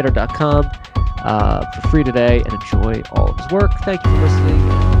set-jetter.com for free today, and enjoy all of his work. Thank you for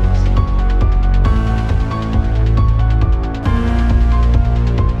listening.